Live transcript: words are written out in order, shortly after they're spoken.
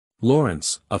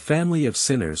Lawrence, a family of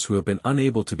sinners who have been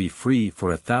unable to be free for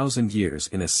 1,000 years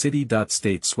in a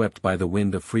city-state swept by the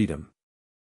wind of freedom.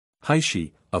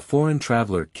 Haixi, a foreign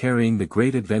traveler carrying the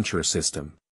great adventurer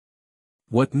system.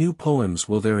 What new poems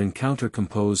will their encounter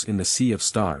compose in the sea of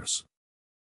stars?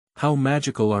 How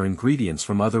magical are ingredients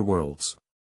from other worlds?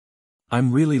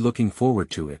 I'm really looking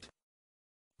forward to it.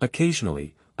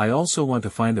 Occasionally, I also want to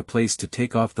find a place to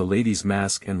take off the lady's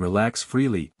mask and relax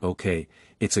freely. Okay,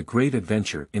 it's a great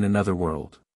adventure in another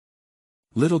world.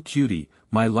 Little cutie,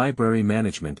 my library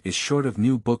management is short of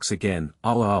new books again.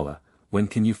 Allah Allah, when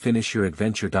can you finish your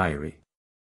adventure diary?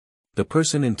 The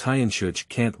person in Tianshuj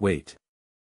can't wait.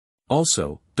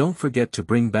 Also, don't forget to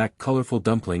bring back colorful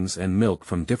dumplings and milk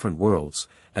from different worlds,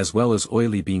 as well as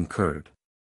oily bean curd.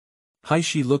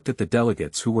 Haixi looked at the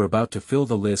delegates who were about to fill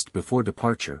the list before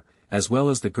departure, as well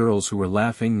as the girls who were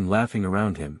laughing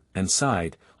around him, and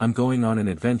sighed, I'm going on an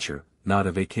adventure, not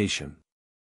a vacation.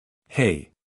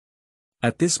 Hey!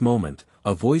 At this moment,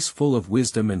 a voice full of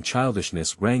wisdom and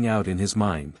childishness rang out in his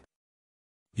mind.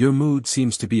 Your mood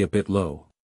seems to be a bit low.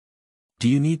 Do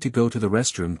you need to go to the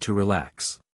restroom to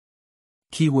relax?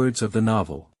 Keywords of the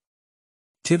novel.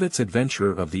 Tivat's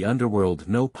Adventurer of the Underworld.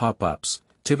 No pop-ups.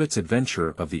 Tivat's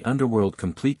Adventurer of the Underworld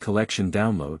Complete Collection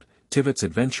download. Tivat's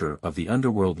Adventurer of the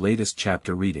Underworld latest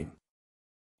chapter reading.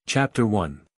 Chapter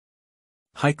 1.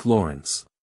 Heich Lawrence.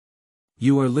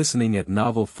 You are listening at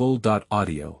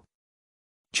novelfull.audio.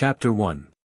 Chapter 1.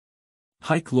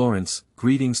 Heich Lawrence,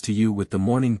 greetings to you with the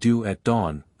morning dew at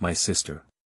dawn, my sister.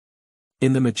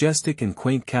 In the majestic and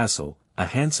quaint castle, a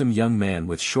handsome young man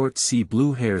with short sea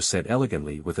blue hair said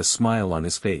elegantly with a smile on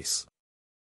his face.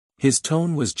 His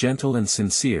tone was gentle and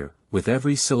sincere, with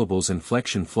every syllable's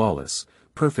inflection flawless,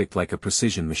 perfect like a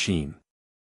precision machine.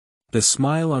 The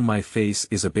smile on my face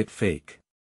is a bit fake.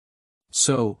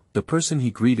 So, the person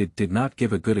he greeted did not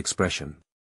give a good expression.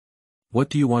 What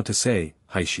do you want to say,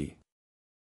 Haixi?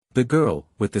 The girl,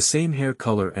 with the same hair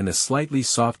color and a slightly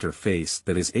softer face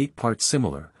that is 8 parts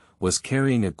similar, was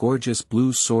carrying a gorgeous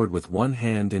blue sword with one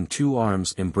hand and 2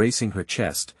 arms embracing her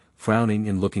chest, frowning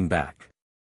and looking back.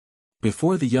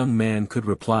 Before the young man could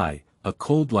reply, a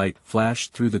cold light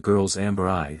flashed through the girl's amber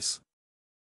eyes.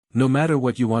 No matter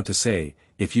what you want to say,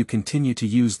 if you continue to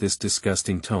use this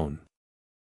disgusting tone.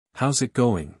 How's it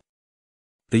going?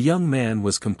 The young man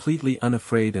was completely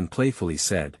unafraid and playfully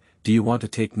said, do you want to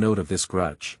take note of this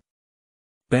grudge?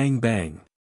 Bang bang.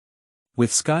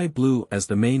 With sky blue as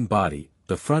the main body,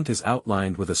 the front is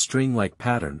outlined with a string-like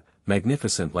pattern,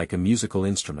 magnificent like a musical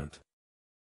instrument.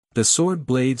 The sword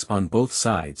blades on both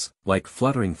sides, like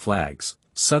fluttering flags,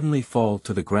 suddenly fall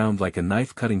to the ground like a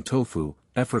knife-cutting tofu,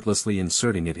 effortlessly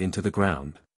inserting it into the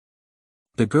ground.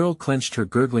 The girl clenched her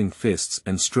gurgling fists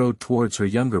and strode towards her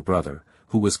younger brother,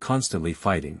 who was constantly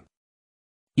fighting.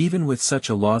 Even with such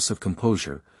a loss of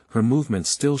composure, her movements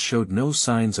still showed no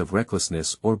signs of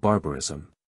recklessness or barbarism.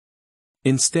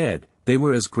 Instead, they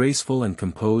were as graceful and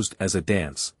composed as a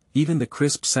dance, even the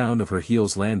crisp sound of her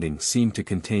heels landing seemed to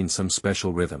contain some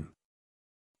special rhythm.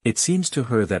 It seems to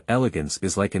her that elegance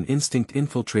is like an instinct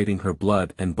infiltrating her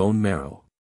blood and bone marrow.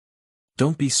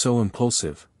 Don't be so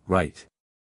impulsive, right?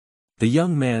 The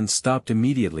young man stopped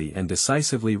immediately and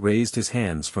decisively raised his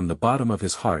hands from the bottom of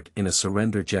his heart in a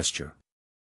surrender gesture.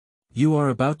 You are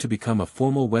about to become a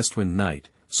formal Westwind knight,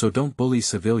 so don't bully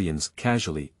civilians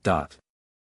casually.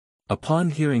 Upon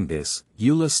hearing this,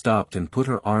 Eula stopped and put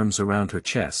her arms around her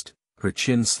chest, her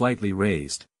chin slightly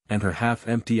raised, and her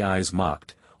half-empty eyes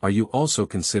mocked, are you also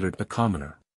considered a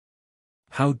commoner?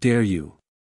 How dare you?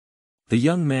 The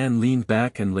young man leaned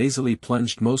back and lazily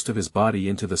plunged most of his body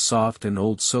into the soft and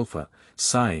old sofa,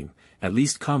 sighing, at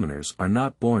least commoners are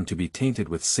not born to be tainted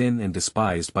with sin and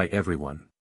despised by everyone.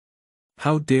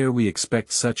 How dare we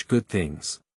expect such good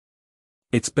things?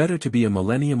 It's better to be a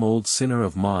millennium-old sinner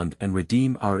of Mond and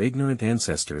redeem our ignorant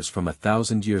ancestors from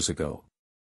 1,000 years ago.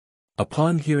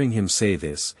 Upon hearing him say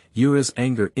this, Yura's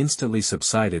anger instantly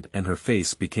subsided and her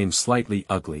face became slightly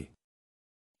ugly.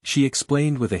 She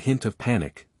explained with a hint of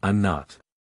panic, I'm not.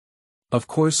 Of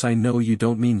course I know you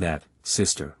don't mean that,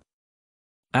 sister.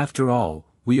 After all,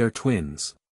 we are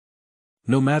twins.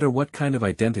 No matter what kind of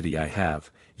identity I have,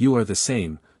 you are the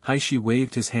same. Haixi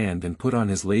waved his hand and put on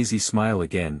his lazy smile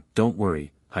again, don't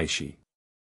worry, Haixi.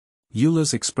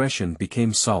 Eula's expression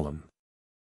became solemn.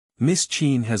 Miss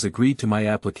Qin has agreed to my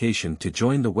application to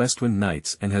join the Westwind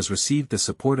Knights and has received the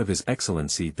support of His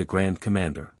Excellency the Grand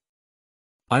Commander.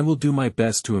 I will do my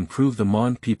best to improve the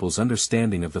Mon people's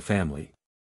understanding of the family.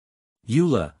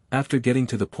 Eula, after getting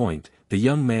to the point, the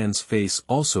young man's face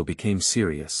also became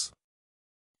serious.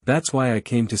 That's why I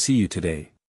came to see you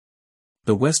today.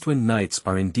 The Westwind Knights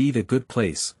are indeed a good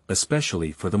place,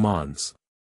 especially for the Mons.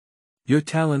 Your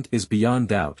talent is beyond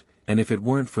doubt, and if it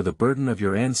weren't for the burden of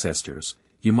your ancestors,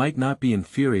 you might not be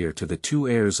inferior to the two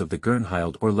heirs of the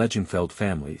Gernhild or Legenfeld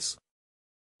families.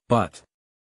 But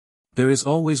there is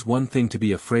always one thing to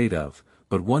be afraid of,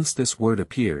 but once this word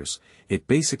appears, it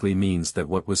basically means that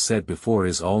what was said before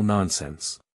is all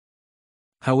nonsense.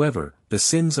 However, the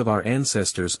sins of our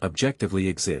ancestors objectively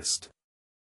exist.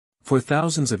 For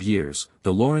thousands of years,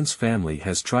 the Lawrence family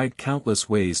has tried countless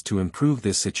ways to improve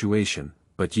this situation,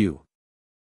 but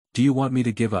do you want me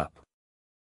to give up?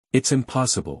 It's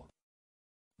impossible.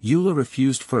 Eula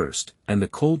refused first, and the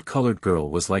cold-colored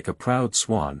girl was like a proud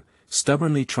swan,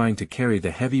 stubbornly trying to carry the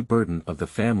heavy burden of the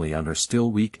family on her still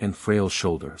weak and frail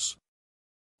shoulders.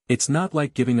 It's not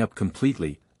like giving up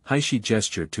completely. Haixi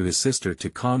gestured to his sister to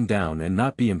calm down and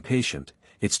not be impatient,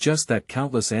 it's just that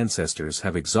countless ancestors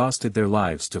have exhausted their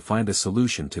lives to find a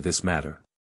solution to this matter.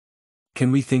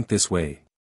 Can we think this way?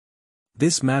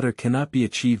 This matter cannot be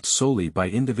achieved solely by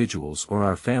individuals or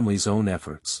our family's own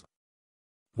efforts.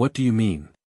 What do you mean?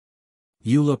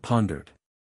 Eula pondered.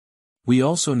 We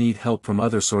also need help from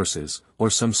other sources, or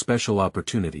some special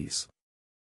opportunities.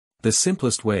 The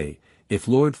simplest way, if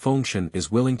Lord Fengshen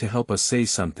is willing to help us say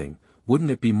something,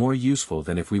 wouldn't it be more useful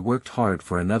than if we worked hard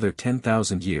for another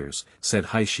 10,000 years, said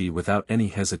Haixi without any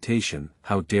hesitation.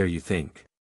 How dare you think?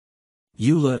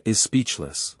 Eula is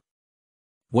speechless.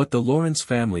 What the Lawrence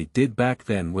family did back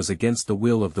then was against the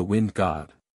will of the Wind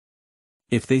God.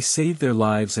 If they saved their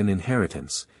lives and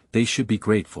inheritance, they should be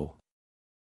grateful.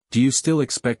 Do you still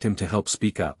expect him to help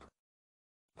speak up?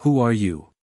 Who are you?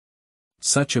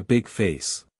 Such a big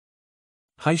face.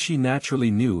 Haixi naturally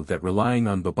knew that relying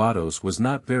on Barbados was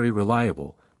not very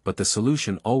reliable, but the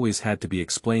solution always had to be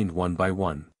explained one by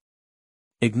one.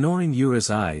 Ignoring Yura's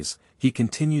eyes, he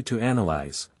continued to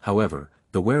analyze. However,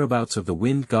 the whereabouts of the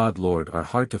Wind God Lord are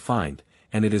hard to find,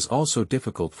 and it is also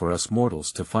difficult for us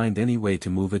mortals to find any way to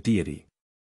move a deity.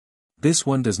 This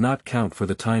one does not count for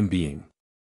the time being.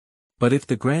 But if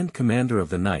the Grand Commander of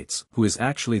the Knights, who is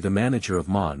actually the manager of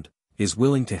Mond, is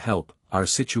willing to help, our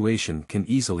situation can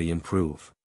easily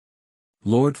improve.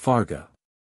 Lord Farga.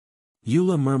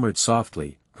 Eula murmured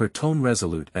softly, her tone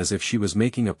resolute as if she was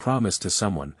making a promise to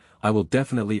someone. I will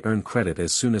definitely earn credit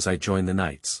as soon as I join the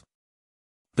Knights.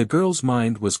 The girl's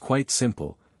mind was quite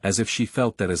simple, as if she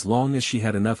felt that as long as she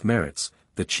had enough merits,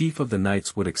 the chief of the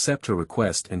Knights would accept her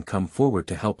request and come forward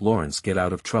to help Lawrence get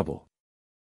out of trouble.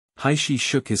 Haixi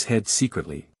shook his head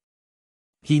secretly.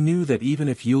 He knew that even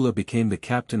if Eula became the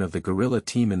captain of the guerrilla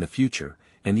team in the future,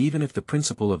 and even if the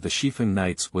principal of the Shifeng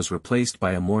Knights was replaced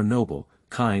by a more noble,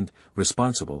 kind,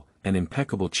 responsible, and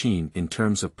impeccable Qin in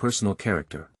terms of personal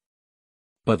character.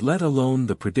 But let alone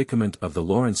the predicament of the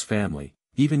Lawrence family,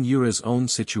 even Yura's own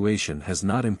situation has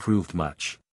not improved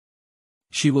much.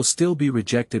 She will still be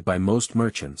rejected by most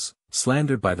merchants,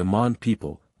 slandered by the Mon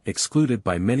people, excluded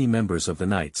by many members of the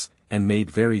Knights, and made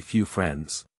very few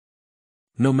friends.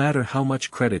 No matter how much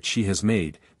credit she has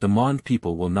made, the Mon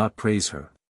people will not praise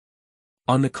her.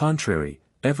 On the contrary,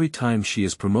 every time she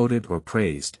is promoted or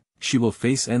praised, she will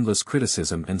face endless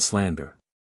criticism and slander.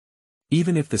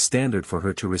 Even if the standard for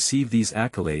her to receive these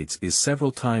accolades is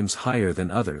several times higher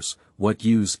than others, what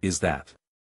use is that?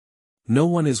 No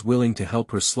one is willing to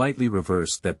help her slightly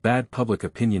reverse that bad public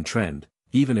opinion trend,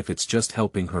 even if it's just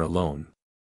helping her alone.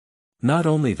 Not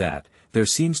only that, there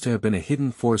seems to have been a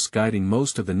hidden force guiding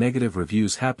most of the negative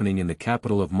reviews happening in the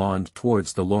capital of Mond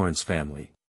towards the Lawrence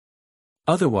family.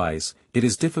 Otherwise, it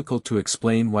is difficult to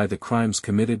explain why the crimes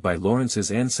committed by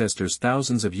Lawrence's ancestors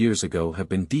thousands of years ago have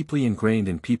been deeply ingrained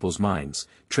in people's minds,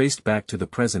 traced back to the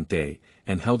present day,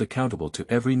 and held accountable to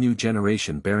every new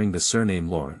generation bearing the surname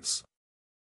Lawrence.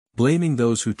 Blaming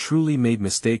those who truly made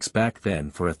mistakes back then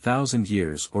for 1,000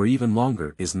 years or even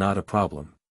longer is not a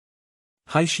problem.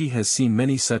 Haixi has seen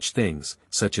many such things,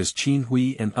 such as Qin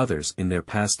Hui and others in their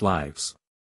past lives.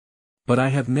 But I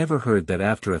have never heard that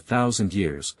after 1,000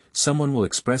 years, someone will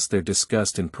express their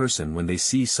disgust in person when they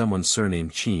see someone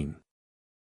surnamed Qin.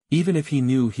 Even if he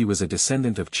knew he was a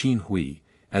descendant of Qin Hui,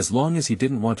 as long as he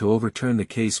didn't want to overturn the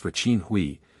case for Qin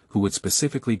Hui, who would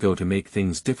specifically go to make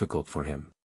things difficult for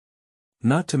him.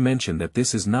 Not to mention that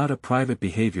this is not a private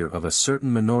behavior of a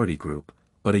certain minority group,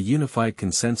 but a unified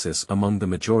consensus among the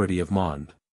majority of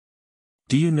Mond.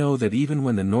 Do you know that even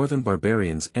when the northern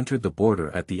barbarians entered the border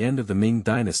at the end of the Ming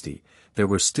dynasty, there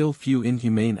were still few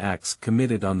inhumane acts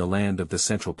committed on the land of the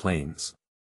Central Plains?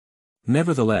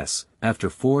 Nevertheless, after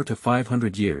 400 to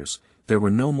 500 years, there were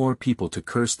no more people to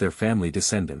curse their family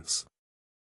descendants.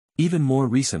 Even more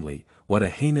recently, what a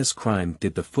heinous crime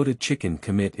did the footed chicken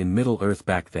commit in Middle-earth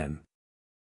back then?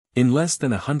 In less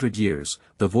than 100 years,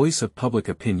 the voice of public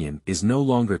opinion is no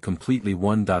longer completely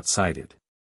one-sided.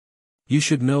 You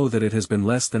should know that it has been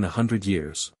less than 100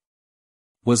 years.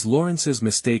 Was Lawrence's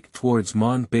mistake towards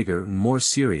Mond bigger and more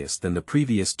serious than the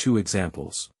previous two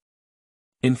examples?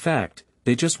 In fact,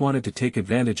 they just wanted to take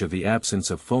advantage of the absence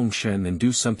of Feng Shen and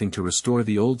do something to restore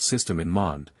the old system in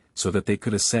Mond, so that they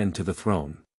could ascend to the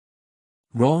throne.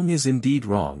 Wrong is indeed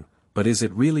wrong, but is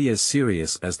it really as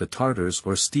serious as the Tartars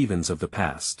or Stevens of the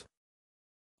past?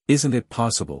 Isn't it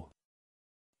possible?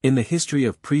 In the history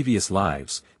of previous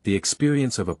lives, the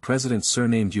experience of a president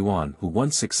surnamed Yuan who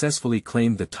once successfully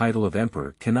claimed the title of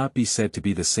emperor cannot be said to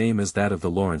be the same as that of the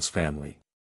Lawrence family.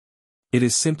 It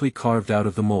is simply carved out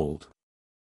of the mold.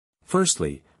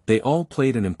 Firstly, they all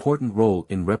played an important role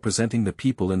in representing the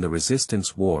people in the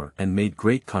resistance war and made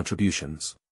great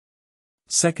contributions.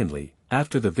 Secondly,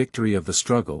 after the victory of the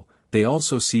struggle, they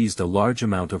also seized a large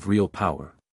amount of real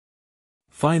power.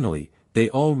 Finally, they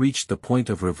all reached the point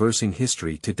of reversing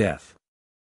history to death.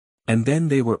 And then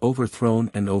they were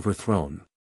overthrown and overthrown.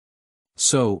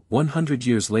 So, 100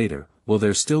 years later, will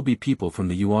there still be people from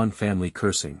the Yuan family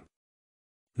cursing?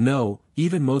 No,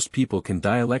 even most people can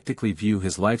dialectically view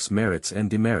his life's merits and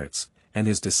demerits, and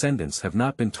his descendants have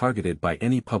not been targeted by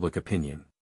any public opinion.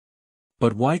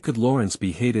 But why could Lawrence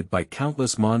be hated by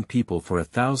countless Mon people for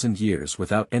 1,000 years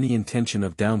without any intention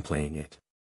of downplaying it?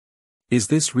 Is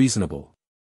this reasonable?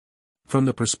 From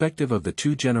the perspective of the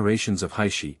two generations of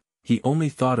Haixi, he only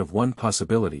thought of one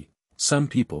possibility. Some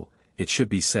people, it should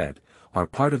be said, are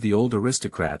part of the old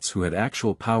aristocrats who had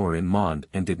actual power in Mond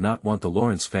and did not want the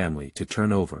Lawrence family to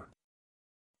turn over.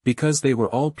 Because they were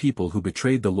all people who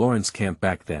betrayed the Lawrence camp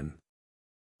back then.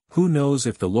 Who knows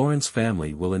if the Lawrence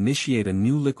family will initiate a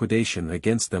new liquidation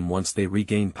against them once they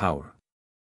regain power.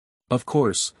 Of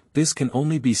course, this can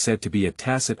only be said to be a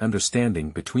tacit understanding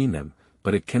between them,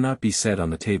 but it cannot be said on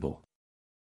the table.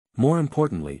 More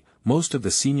importantly, most of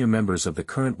the senior members of the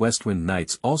current Westwind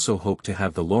Knights also hope to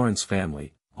have the Lawrence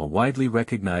family, a widely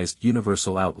recognized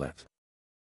universal outlet.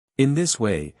 In this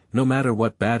way, no matter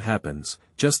what bad happens,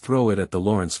 just throw it at the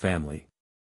Lawrence family.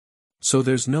 So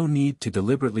there's no need to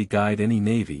deliberately guide any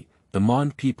navy, the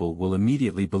Mon people will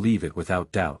immediately believe it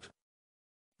without doubt.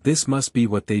 This must be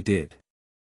what they did.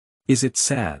 Is it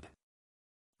sad?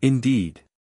 Indeed.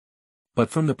 But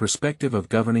from the perspective of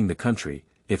governing the country,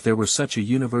 if there were such a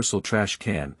universal trash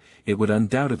can, it would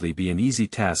undoubtedly be an easy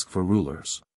task for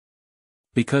rulers.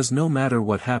 Because no matter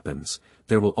what happens,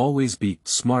 there will always be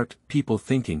smart people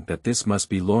thinking that this must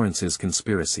be Lawrence's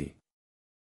conspiracy.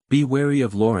 Be wary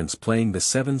of Lawrence playing the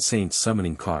Seven Saints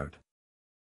summoning card.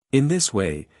 In this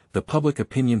way, the public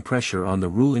opinion pressure on the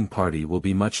ruling party will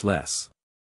be much less.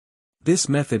 This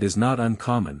method is not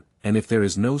uncommon, and if there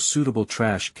is no suitable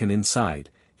trash can inside,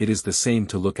 it is the same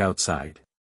to look outside.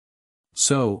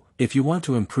 So, if you want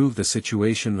to improve the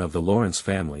situation of the Lawrence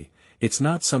family, it's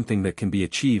not something that can be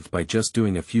achieved by just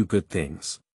doing a few good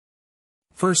things.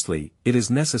 Firstly, it is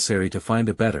necessary to find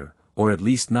a better, or at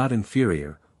least not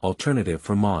inferior, alternative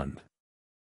for Mond.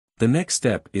 The next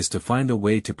step is to find a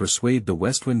way to persuade the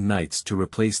Westwind Knights to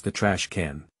replace the trash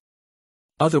can.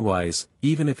 Otherwise,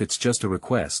 even if it's just a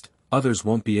request, others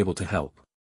won't be able to help.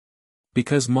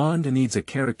 Because Mond needs a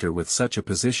character with such a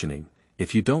positioning,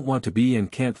 if you don't want to be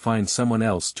and can't find someone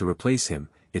else to replace him,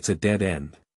 it's a dead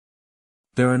end.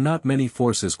 There are not many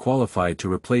forces qualified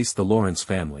to replace the Lawrence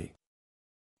family.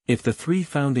 If the three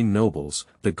founding nobles,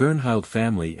 the Gernhild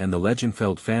family and the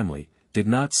Legenfeld family, did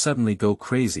not suddenly go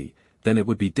crazy, then it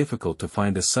would be difficult to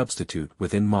find a substitute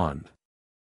within Mond.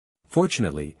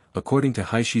 Fortunately, according to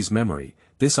Haixi's memory,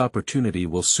 this opportunity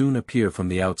will soon appear from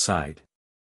the outside.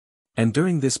 And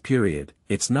during this period,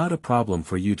 it's not a problem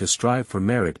for you to strive for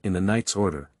merit in the Knight's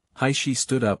Order. Haixi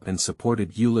stood up and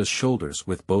supported Eula's shoulders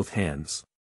with both hands.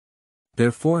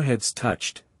 Their foreheads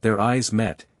touched, their eyes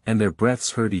met, and their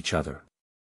breaths heard each other.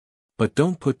 But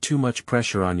don't put too much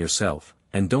pressure on yourself,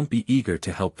 and don't be eager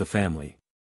to help the family.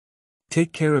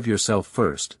 Take care of yourself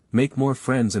first, make more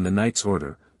friends in the Knight's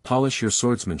Order, polish your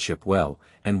swordsmanship well,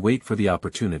 and wait for the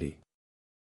opportunity.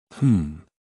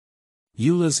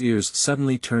 Eula's ears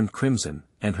suddenly turned crimson,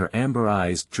 and her amber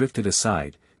eyes drifted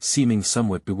aside, seeming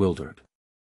somewhat bewildered.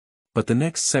 But the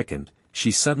next second,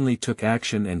 she suddenly took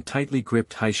action and tightly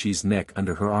gripped Haixi's neck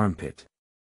under her armpit.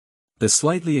 The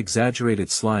slightly exaggerated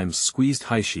slimes squeezed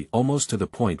Haixi almost to the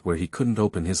point where he couldn't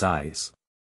open his eyes.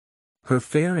 Her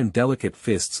fair and delicate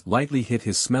fists lightly hit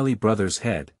his smelly brother's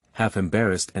head, half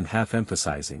embarrassed and half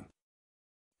emphasizing.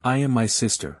 I am my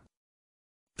sister.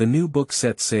 The new book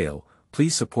set sail,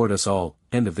 please support us all.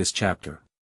 End of this chapter.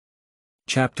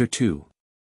 Chapter 2.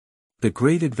 The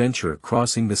Great Adventure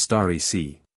Crossing the Starry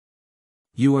Sea.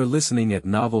 You are listening at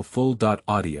Novel Full.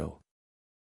 Audio.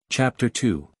 Chapter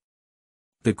 2.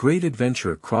 The Great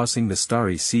Adventure Crossing the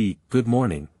Starry Sea. Good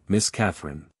morning, Miss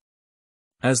Catherine.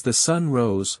 As the sun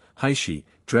rose, Haixi,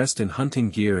 dressed in hunting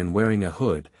gear and wearing a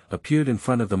hood, appeared in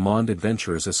front of the Monde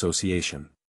Adventurers Association.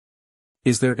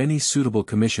 Is there any suitable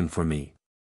commission for me?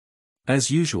 As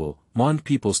usual, Monde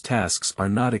people's tasks are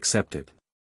not accepted.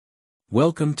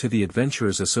 Welcome to the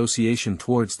Adventurers Association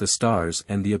towards the stars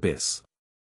and the abyss.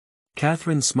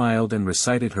 Catherine smiled and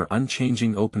recited her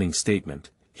unchanging opening statement.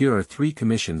 Here are 3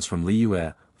 commissions from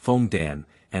Liu, Feng Dan,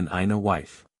 and Ina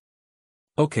wife.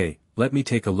 Okay, let me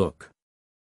take a look.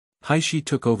 Haixi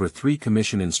took over 3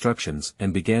 commission instructions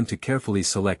and began to carefully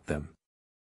select them.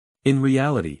 In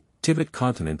reality, Tivat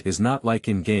continent is not like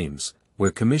in games, where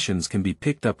commissions can be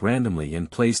picked up randomly and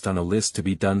placed on a list to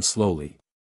be done slowly.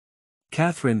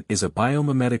 Catherine is a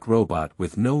biomimetic robot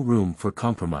with no room for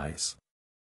compromise.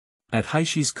 At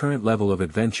Haixi's current level of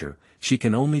adventure, she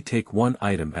can only take 1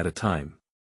 item at a time.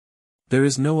 There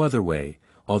is no other way.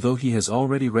 Although he has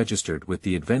already registered with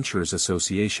the Adventurers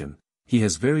Association, he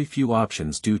has very few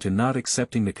options due to not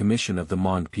accepting the commission of the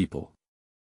Monde people.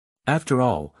 After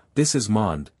all, this is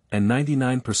Monde, and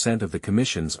 99% of the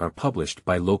commissions are published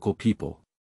by local people.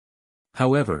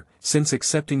 However, since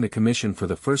accepting the commission for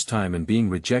the first time and being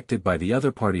rejected by the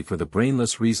other party for the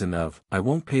brainless reason of, I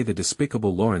won't pay the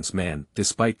despicable Lawrence man,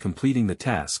 despite completing the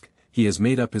task, he has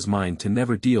made up his mind to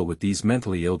never deal with these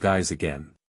mentally ill guys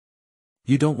again.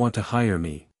 You don't want to hire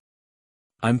me.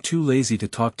 I'm too lazy to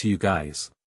talk to you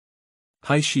guys.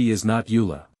 Haixi is not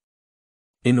Eula.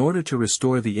 In order to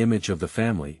restore the image of the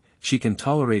family, she can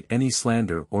tolerate any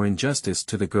slander or injustice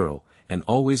to the girl, and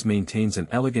always maintains an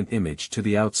elegant image to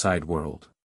the outside world.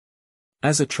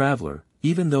 As a traveler,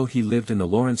 even though he lived in the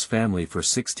Lawrence family for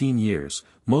 16 years,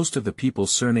 most of the people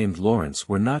surnamed Lawrence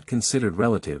were not considered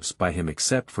relatives by him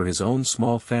except for his own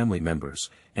small family members,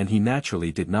 and he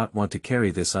naturally did not want to carry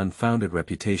this unfounded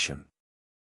reputation.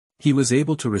 He was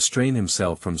able to restrain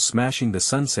himself from smashing the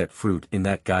sunset fruit in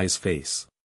that guy's face.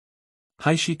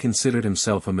 Haixi considered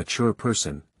himself a mature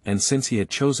person, and since he had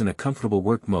chosen a comfortable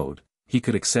work mode, he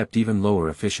could accept even lower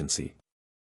efficiency.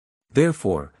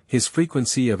 Therefore, his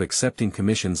frequency of accepting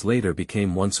commissions later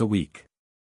became once a week.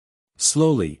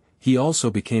 Slowly, he also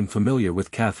became familiar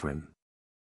with Catherine.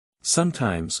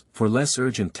 Sometimes, for less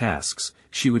urgent tasks,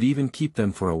 she would even keep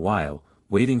them for a while,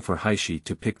 waiting for Haixi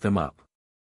to pick them up.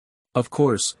 Of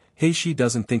course, Haixi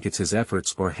doesn't think it's his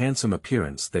efforts or handsome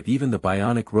appearance that even the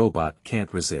bionic robot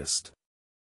can't resist.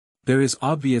 There is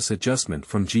obvious adjustment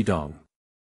from Jidong.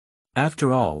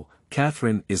 After all,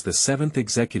 Catherine is the 7th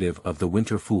executive of the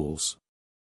Winter Fools.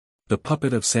 The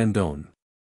puppet of Sandone.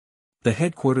 The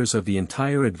headquarters of the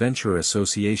entire Adventurer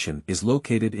Association is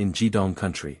located in Jidong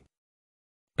country.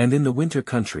 And in the Winter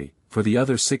country, for the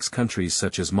other 6 countries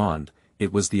such as Monde,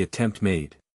 it was the attempt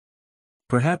made.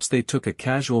 Perhaps they took a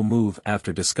casual move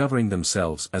after discovering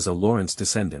themselves as a Lawrence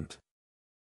descendant.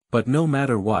 But no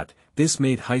matter what, this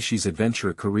made Haixi's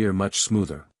adventure career much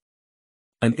smoother.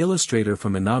 An illustrator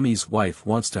from Inami's wife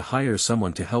wants to hire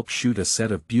someone to help shoot a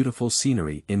set of beautiful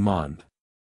scenery in Monde.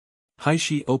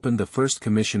 Haixi opened the first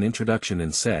commission introduction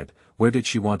and said, where did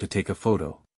she want to take a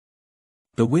photo?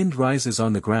 The wind rises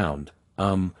on the ground.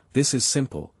 This is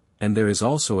simple, and there is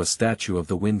also a statue of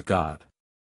the wind god.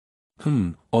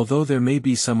 Although there may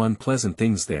be some unpleasant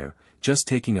things there, just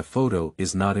taking a photo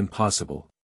is not impossible.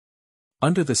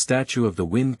 Under the statue of the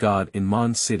wind god in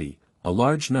Monde City, a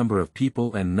large number of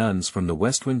people and nuns from the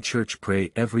Westwind Church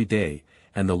pray every day,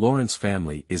 and the Lawrence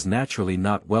family is naturally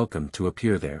not welcome to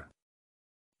appear there.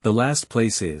 The last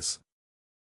place is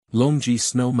Longji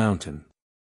Snow Mountain.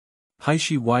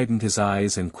 Haixi widened his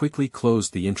eyes and quickly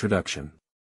closed the introduction.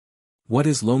 What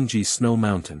is Longji Snow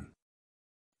Mountain?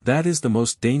 That is the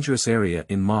most dangerous area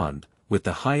in Monde, with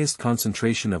the highest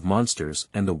concentration of monsters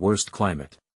and the worst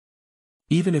climate.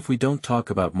 Even if we don't talk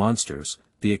about monsters,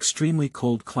 the extremely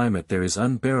cold climate there is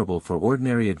unbearable for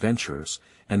ordinary adventurers,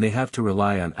 and they have to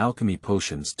rely on alchemy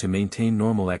potions to maintain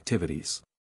normal activities.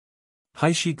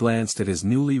 Haixi glanced at his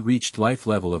newly reached life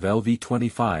level of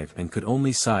LV25 and could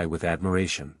only sigh with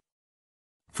admiration.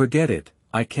 Forget it,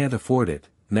 I can't afford it.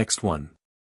 Next one.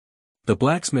 The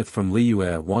blacksmith from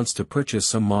Liu wants to purchase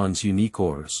some Monde's unique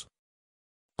ores.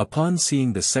 Upon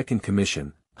seeing the second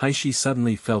commission, Haixi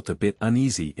suddenly felt a bit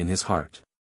uneasy in his heart.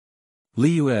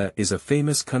 Liu is a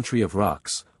famous country of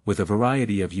rocks, with a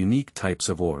variety of unique types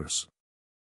of ores.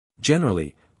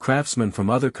 Generally, craftsmen from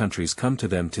other countries come to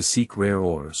them to seek rare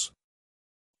ores.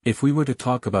 If we were to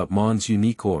talk about Monde's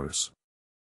unique ores,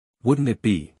 wouldn't it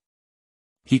be?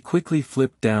 He quickly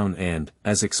flipped down and,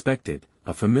 as expected,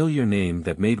 a familiar name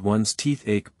that made one's teeth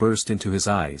ache burst into his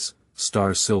eyes,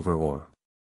 star silver ore.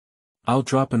 I'll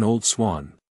drop an old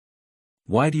swan.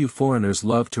 Why do you foreigners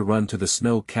love to run to the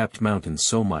snow-capped mountains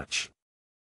so much?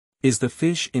 Is the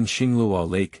fish in Xinglua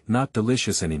Lake not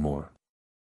delicious anymore?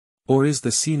 Or is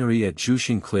the scenery at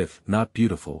Juxing Cliff not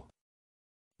beautiful?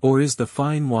 Or is the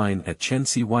fine wine at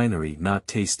Chenxi Winery not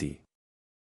tasty?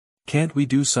 Can't we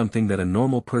do something that a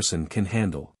normal person can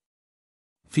handle?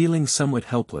 Feeling somewhat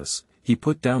helpless, he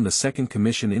put down the second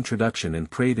commission introduction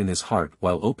and prayed in his heart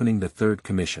while opening the third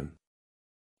commission.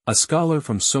 A scholar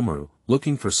from Sumeru,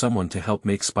 looking for someone to help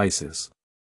make spices.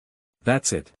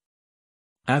 That's it.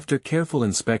 After careful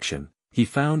inspection, he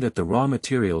found that the raw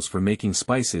materials for making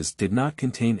spices did not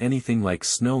contain anything like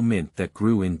snow mint that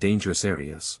grew in dangerous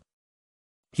areas.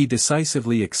 He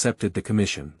decisively accepted the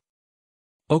commission.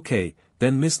 Okay,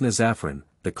 then Miss Nazafran,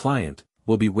 the client,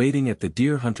 will be waiting at the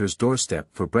deer hunter's doorstep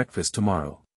for breakfast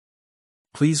tomorrow.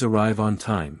 Please arrive on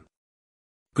time.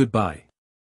 Goodbye.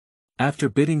 After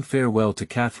bidding farewell to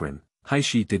Catherine,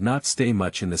 Haixi did not stay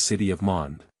much in the city of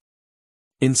Mond.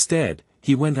 Instead,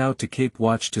 he went out to Cape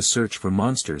Watch to search for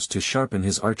monsters to sharpen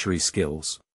his archery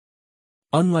skills.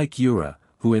 Unlike Yura,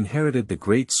 who inherited the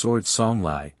great sword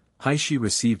Songlai, Haixi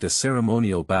received a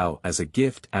ceremonial bow as a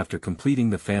gift after completing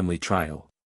the family trial.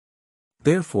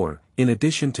 Therefore, in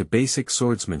addition to basic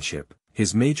swordsmanship,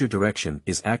 his major direction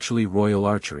is actually royal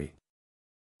archery.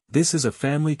 This is a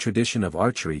family tradition of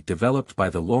archery developed by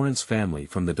the Lawrence family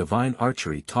from the divine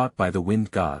archery taught by the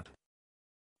wind god.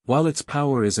 While its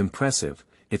power is impressive,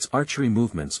 its archery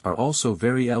movements are also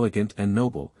very elegant and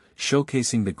noble,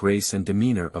 showcasing the grace and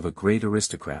demeanor of a great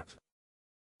aristocrat.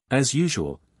 As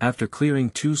usual, after clearing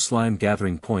 2 slime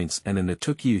gathering points and an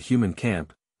Natukiu human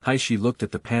camp, Haixi looked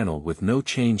at the panel with no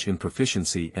change in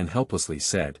proficiency and helplessly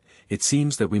said, "It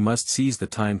seems that we must seize the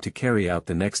time to carry out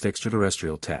the next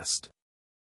extraterrestrial test."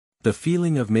 The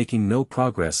feeling of making no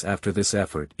progress after this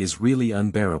effort is really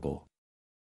unbearable.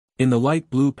 In the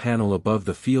light blue panel above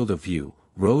the field of view,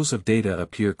 rows of data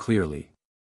appear clearly.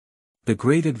 The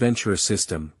Great Adventurer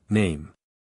System, name.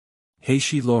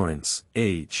 Haixi Lawrence,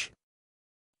 age.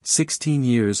 16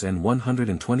 years and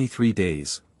 123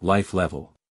 days, life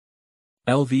level.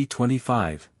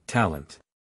 LV25, talent.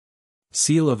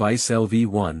 Seal of Ice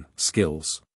LV1,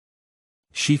 skills.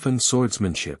 Shifeng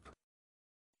swordsmanship.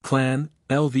 Clan,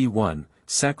 LV1,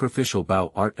 sacrificial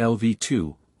bow art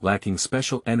LV2, lacking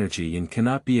special energy and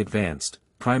cannot be advanced,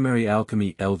 primary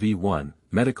alchemy LV1,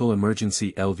 medical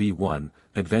emergency LV1,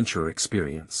 adventurer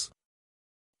experience.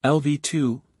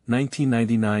 LV2,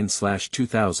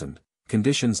 1999/2000,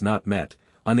 conditions not met,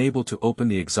 unable to open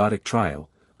the exotic trial,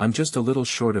 I'm just a little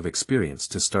short of experience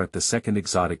to start the second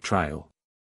exotic trial.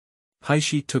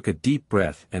 Haixi took a deep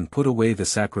breath and put away the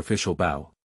sacrificial bow.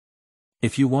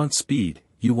 If you want speed,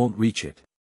 you won't reach it.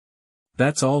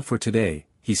 That's all for today,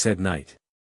 he said. Night.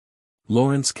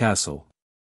 Lawrence Castle.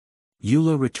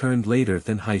 Eula returned later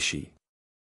than Haixi.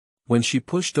 When she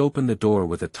pushed open the door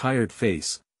with a tired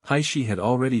face, Haixi had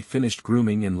already finished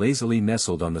grooming and lazily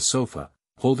nestled on the sofa,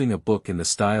 holding a book in the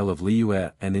style of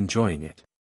Liyue and enjoying it.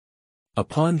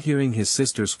 Upon hearing his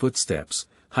sister's footsteps,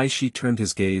 Haixi turned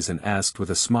his gaze and asked with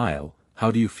a smile,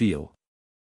 "How do you feel?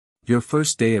 Your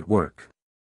first day at work?"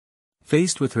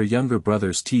 Faced with her younger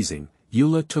brother's teasing,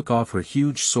 Eula took off her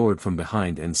huge sword from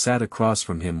behind and sat across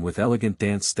from him with elegant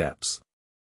dance steps.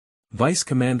 Vice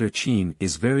Commander Qin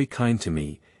is very kind to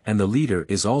me, and the leader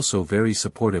is also very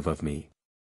supportive of me.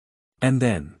 And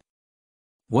then?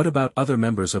 What about other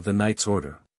members of the Knight's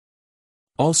Order?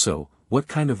 Also, what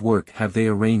kind of work have they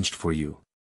arranged for you?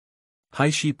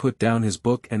 Haixi put down his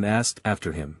book and asked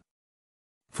after him.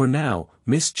 For now,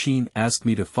 Miss Qin asked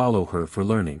me to follow her for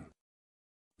learning.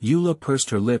 Eula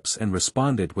pursed her lips and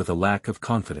responded with a lack of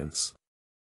confidence.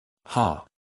 Ha!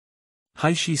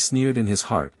 Haixi sneered in his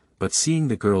heart, but seeing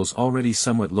the girl's already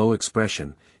somewhat low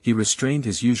expression, he restrained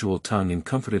his usual tongue and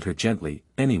comforted her gently.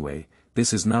 Anyway,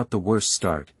 this is not the worst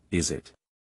start, is it?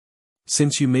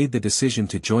 Since you made the decision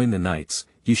to join the Knights,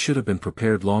 you should have been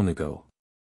prepared long ago.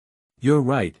 You're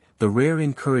right. The rare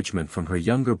encouragement from her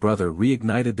younger brother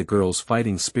reignited the girl's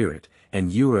fighting spirit,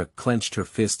 and Yura clenched her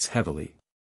fists heavily.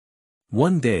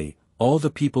 One day, all the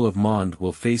people of Mond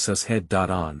will face us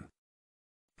head-on.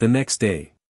 The next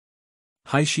day,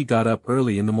 Haixi got up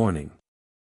early in the morning.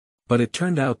 But it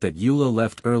turned out that Eula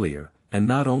left earlier, and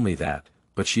not only that,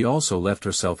 but she also left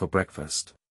herself a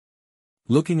breakfast.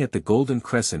 Looking at the golden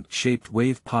crescent-shaped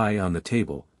wave pie on the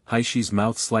table, Haishi's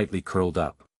mouth slightly curled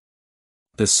up.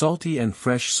 The salty and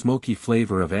fresh smoky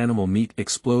flavor of animal meat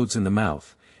explodes in the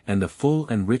mouth, and the full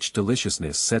and rich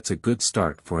deliciousness sets a good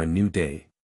start for a new day.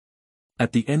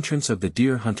 At the entrance of the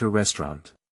Deer Hunter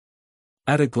restaurant,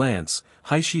 At a glance,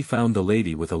 Haixi found the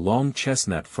lady with a long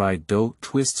chestnut fried dough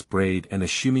twists braid and a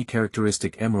shumi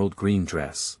characteristic emerald green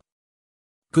dress.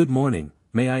 "Good morning,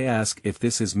 may I ask if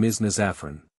this is Ms.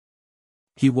 Nazafran?"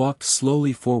 He walked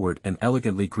slowly forward and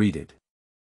elegantly greeted.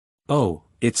 "Oh,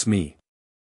 it's me."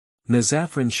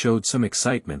 Nazafran showed some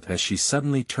excitement as she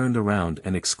suddenly turned around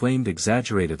and exclaimed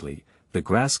exaggeratedly, "The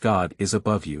grass god is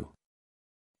above you.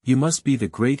 You must be the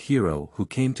great hero who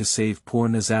came to save poor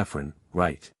Nazafran,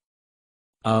 right?"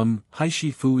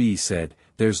 Haixi Fui said,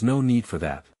 "There's no need for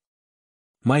that.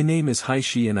 My name is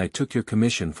Haixi and I took your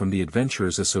commission from the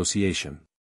Adventurers Association.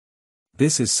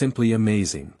 This is simply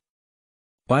amazing.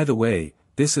 By the way,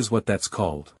 this is what that's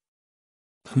called."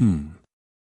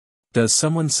 "Does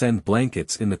someone send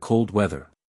blankets in the cold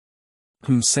weather?"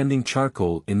 "Sending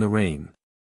charcoal in the rain."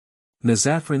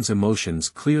 Nazafran's emotions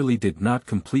clearly did not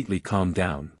completely calm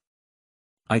down.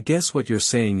 "I guess what you're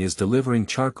saying is delivering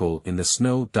charcoal in the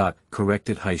snow.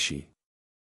 Corrected Haixi.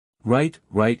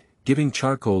 Right, giving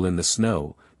charcoal in the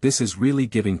snow, this is really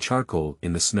giving charcoal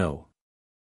in the snow."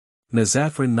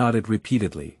 Nazafran nodded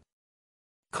repeatedly.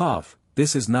 "Cough,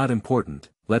 this is not important,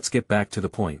 let's get back to the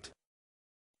point.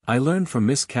 I learned from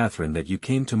Miss Catherine that you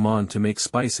came to Mon to make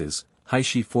spices."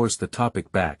 Haixi forced the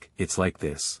topic back. "It's like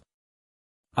this.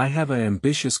 I have an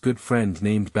ambitious good friend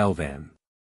named Balvan.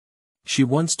 She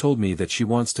once told me that she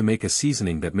wants to make a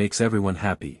seasoning that makes everyone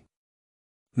happy."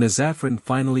 Nazafran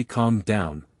finally calmed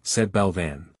down, said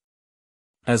Balvan.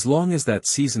 "As long as that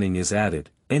seasoning is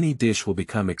added, any dish will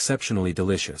become exceptionally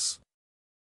delicious."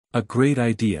 "A great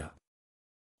idea."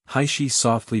 Haixi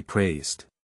softly praised.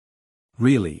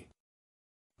 "Really?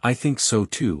 I think so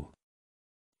too.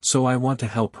 So I want to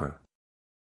help her."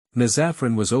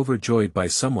 Nazafran was overjoyed by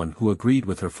someone who agreed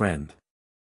with her friend.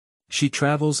 "She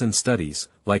travels and studies,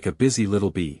 like a busy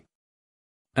little bee.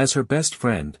 As her best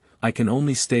friend, I can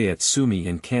only stay at Sumi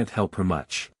and can't help her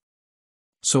much.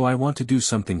 So I want to do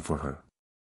something for her.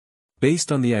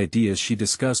 Based on the ideas she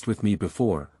discussed with me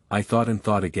before, I thought and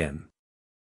thought again.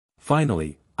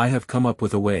 Finally, I have come up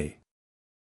with a way.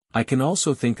 I can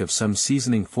also think of some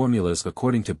seasoning formulas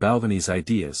according to Balvani's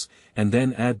ideas, and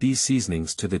then add these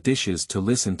seasonings to the dishes to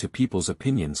listen to people's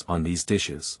opinions on these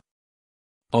dishes.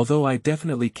 Although I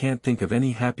definitely can't think of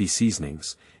any happy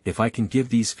seasonings, if I can give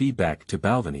these feedback to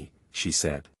Balvani," she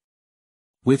said.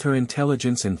 "With her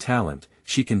intelligence and talent,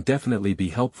 she can definitely be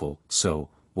helpful, so,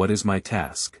 what is my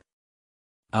task?"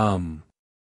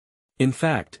 In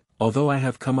fact, although I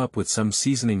have come up with some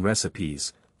seasoning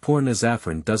recipes, poor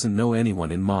Nazafran doesn't know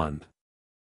anyone in Mond.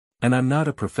 And I'm not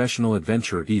a professional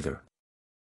adventurer either.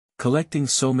 Collecting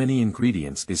so many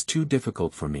ingredients is too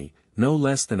difficult for me, no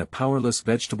less than a powerless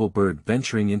vegetable bird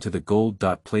venturing into the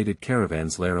gold-plated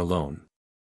caravan's lair alone."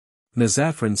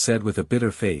 Nazafran said with a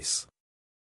bitter face.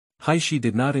 Haixi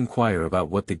did not inquire about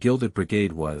what the Gilded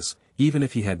Brigade was, even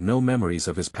if he had no memories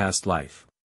of his past life.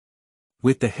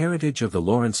 With the heritage of the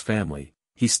Lawrence family,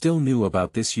 he still knew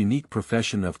about this unique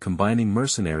profession of combining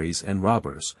mercenaries and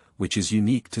robbers, which is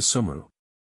unique to Sumru.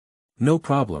 "No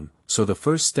problem, so the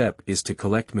first step is to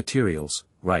collect materials,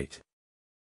 right?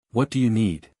 What do you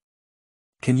need?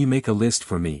 Can you make a list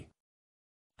for me?"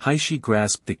 Haixi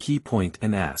grasped the key point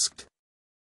and asked.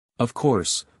 "Of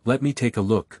course, let me take a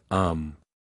look."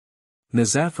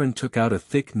 Nazafran took out a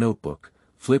thick notebook,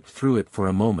 flipped through it for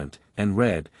a moment, and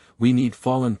read, "We need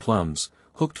fallen plums,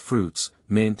 hooked fruits,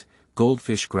 mint,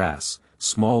 goldfish grass,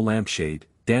 small lampshade,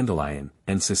 dandelion,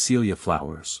 and Cecilia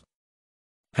flowers.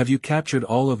 Have you captured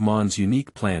all of Mon's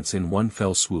unique plants in one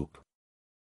fell swoop?"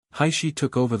 Haixi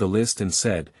took over the list and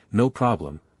said, "No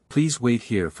problem, please wait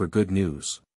here for good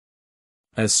news."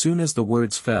 As soon as the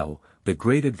words fell, the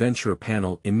Great Adventurer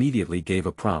panel immediately gave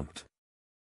a prompt.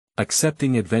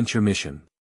 Accepting adventure mission.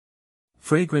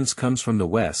 Fragrance comes from the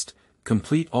west,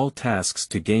 complete all tasks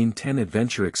to gain 10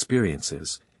 adventure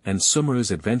experiences, and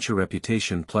Sumru's adventure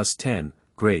reputation plus 10,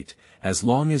 great, as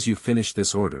long as you finish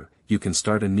this order, you can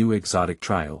start a new exotic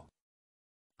trial.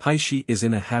 Haixi is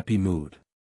in a happy mood.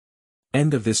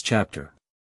 End of this chapter.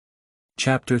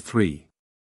 Chapter 3.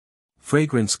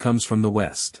 Fragrance comes from the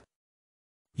west.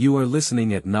 You are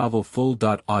listening at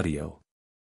novelfull.audio.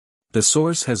 The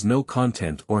source has no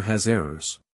content or has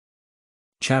errors.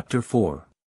 Chapter 4.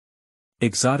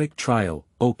 Exotic Trial,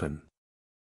 Open.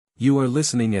 You are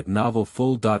listening at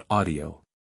novelfull.audio.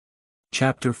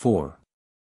 Chapter 4.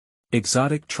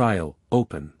 Exotic Trial,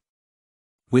 Open.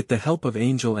 With the help of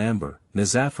Angel Amber,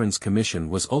 Nazafran's commission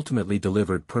was ultimately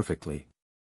delivered perfectly.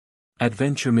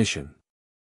 Adventure Mission.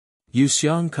 You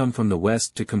Xiang come from the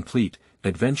west to complete,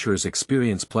 Adventurer's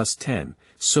Experience plus 10,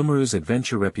 Sumru's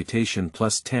Adventure Reputation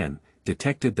plus 10,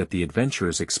 detected that the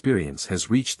Adventurer's Experience has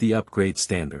reached the upgrade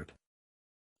standard.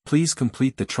 Please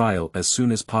complete the trial as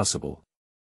soon as possible.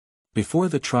 Before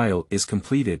the trial is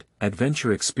completed,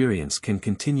 adventure experience can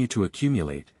continue to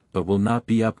accumulate, but will not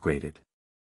be upgraded.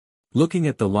 Looking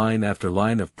at the line after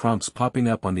line of prompts popping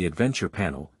up on the adventure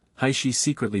panel, Haixi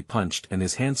secretly punched and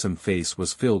his handsome face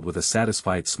was filled with a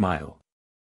satisfied smile.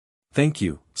 Thank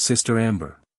you, Sister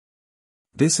Amber.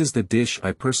 This is the dish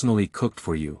I personally cooked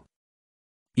for you.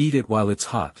 Eat it while it's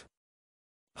hot.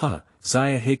 Ha,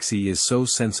 Zaya Haixi is so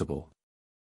sensible.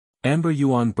 Amber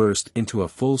Yuan burst into a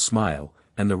full smile,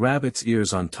 and the rabbit's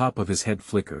ears on top of his head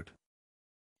flickered.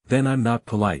 Then I'm not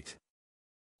polite.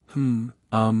 I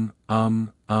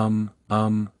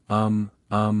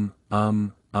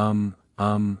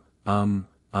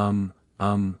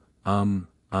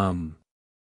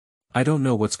don't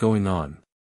know what's going on.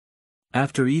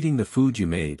 After eating the food you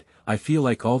made, I feel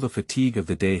like all the fatigue of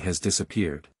the day has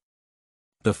disappeared.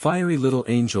 The fiery little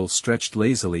angel stretched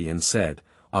lazily and said,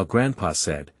 "Our grandpa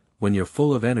said, when you're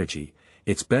full of energy,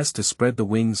 it's best to spread the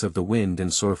wings of the wind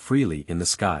and soar freely in the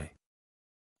sky.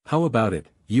 How about it,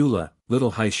 Eula,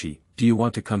 little Haixi, do you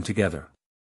want to come together?"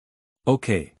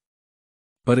 Okay.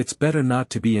 But it's better not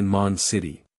to be in Mon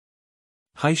City.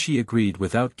 Haixi agreed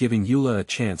without giving Eula a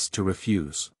chance to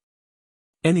refuse.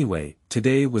 Anyway,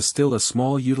 today was still a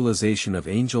small utilization of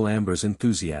Angel Amber's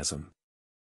enthusiasm.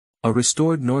 A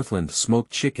restored Northland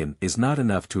smoked chicken is not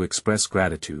enough to express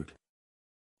gratitude.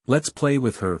 Let's play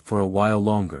with her for a while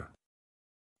longer.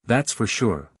 That's for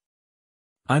sure.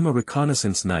 I'm a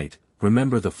reconnaissance knight,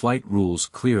 remember the flight rules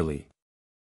clearly.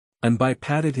 Anbai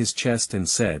patted his chest and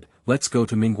said, let's go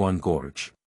to Mingguan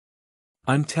Gorge.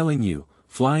 I'm telling you,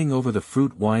 flying over the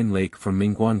fruit wine lake from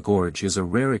Mingguan Gorge is a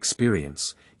rare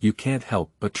experience, you can't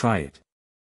help but try it.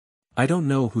 I don't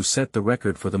know who set the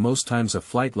record for the most times a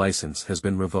flight license has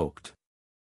been revoked.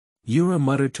 Yura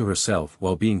muttered to herself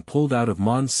while being pulled out of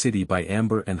Mon City by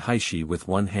Amber and Haixi with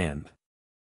one hand.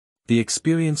 The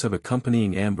experience of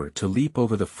accompanying Amber to leap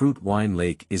over the fruit wine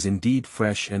lake is indeed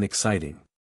fresh and exciting.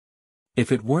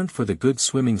 If it weren't for the good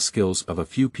swimming skills of a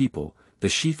few people, the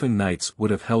Shifeng Knights would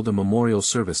have held a memorial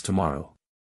service tomorrow.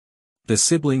 The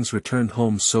siblings returned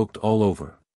home soaked all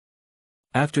over.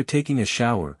 After taking a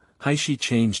shower, Haixi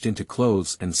changed into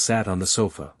clothes and sat on the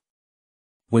sofa.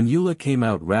 When Eula came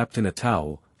out wrapped in a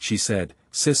towel, she said,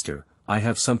 "Sister, I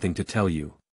have something to tell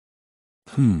you."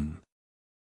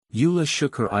 Eula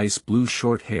shook her ice blue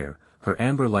short hair, her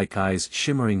amber-like eyes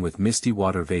shimmering with misty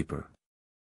water vapor.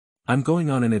 I'm going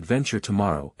on an adventure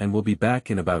tomorrow and will be back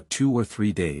in about 2 or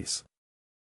 3 days.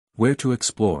 Where to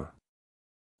explore?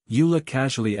 Eula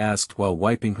casually asked while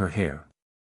wiping her hair.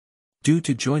 Due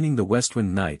to joining the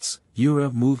Westwind Knights,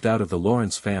 Yura moved out of the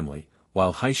Lawrence family,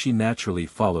 while Haixi naturally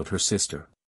followed her sister.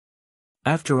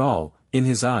 After all, in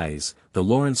his eyes, the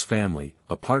Lawrence family,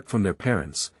 apart from their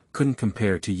parents, couldn't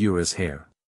compare to Yura's hair.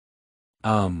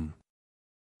 On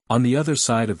the other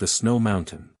side of the snow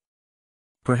mountain.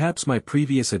 Perhaps my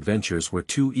previous adventures were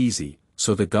too easy,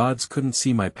 so the gods couldn't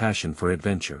see my passion for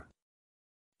adventure.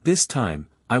 This time,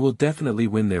 I will definitely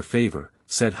win their favor,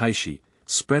 said Haixi,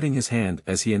 spreading his hand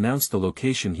as he announced the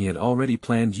location he had already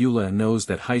planned. Eula knows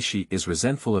that Haixi is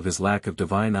resentful of his lack of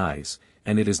divine eyes,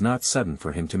 and it is not sudden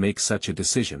for him to make such a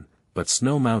decision, but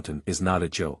Snow Mountain is not a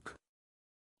joke.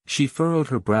 She furrowed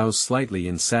her brows slightly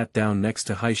and sat down next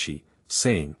to Haixi,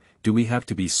 saying, "Do we have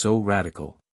to be so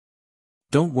radical?"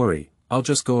 "Don't worry, I'll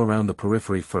just go around the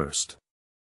periphery first."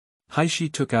 Haixi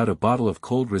took out a bottle of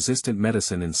cold-resistant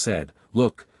medicine and said,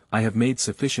 "Look, I have made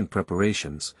sufficient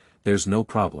preparations, there's no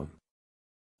problem."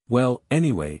 "Well,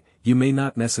 anyway, you may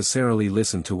not necessarily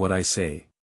listen to what I say."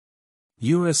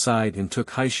 Yura sighed and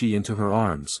took Haixi into her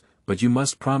arms, "But you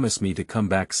must promise me to come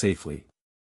back safely."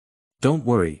 "Don't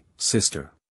worry,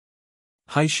 sister."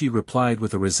 Haixi replied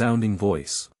with a resounding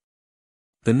voice.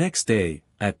 The next day,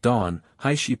 at dawn,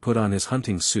 Haixi put on his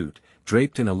hunting suit,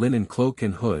 draped in a linen cloak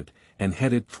and hood, and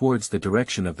headed towards the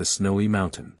direction of the snowy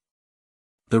mountain.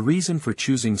 The reason for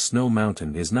choosing Snow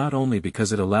Mountain is not only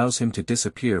because it allows him to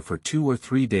disappear for 2 or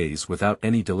 3 days without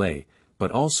any delay,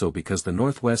 but also because the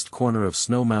northwest corner of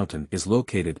Snow Mountain is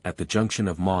located at the junction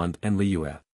of Mond and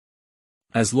Liyue.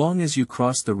 As long as you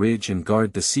cross the ridge and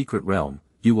guard the secret realm,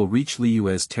 you will reach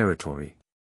Liyue's territory.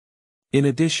 In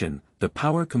addition, the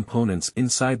power components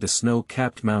inside the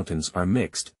snow-capped mountains are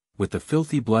mixed, with the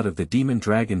filthy blood of the demon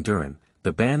dragon Durin,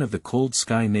 the ban of the cold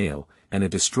sky nail, and a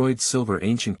destroyed silver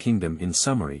ancient kingdom. In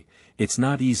summary, it's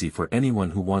not easy for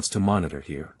anyone who wants to monitor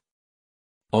here.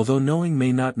 Although knowing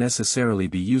may not necessarily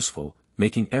be useful,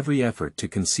 making every effort to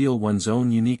conceal one's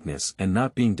own uniqueness and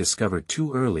not being discovered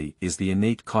too early is the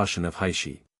innate caution of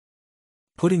Haixi.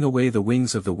 Putting away the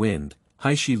wings of the wind,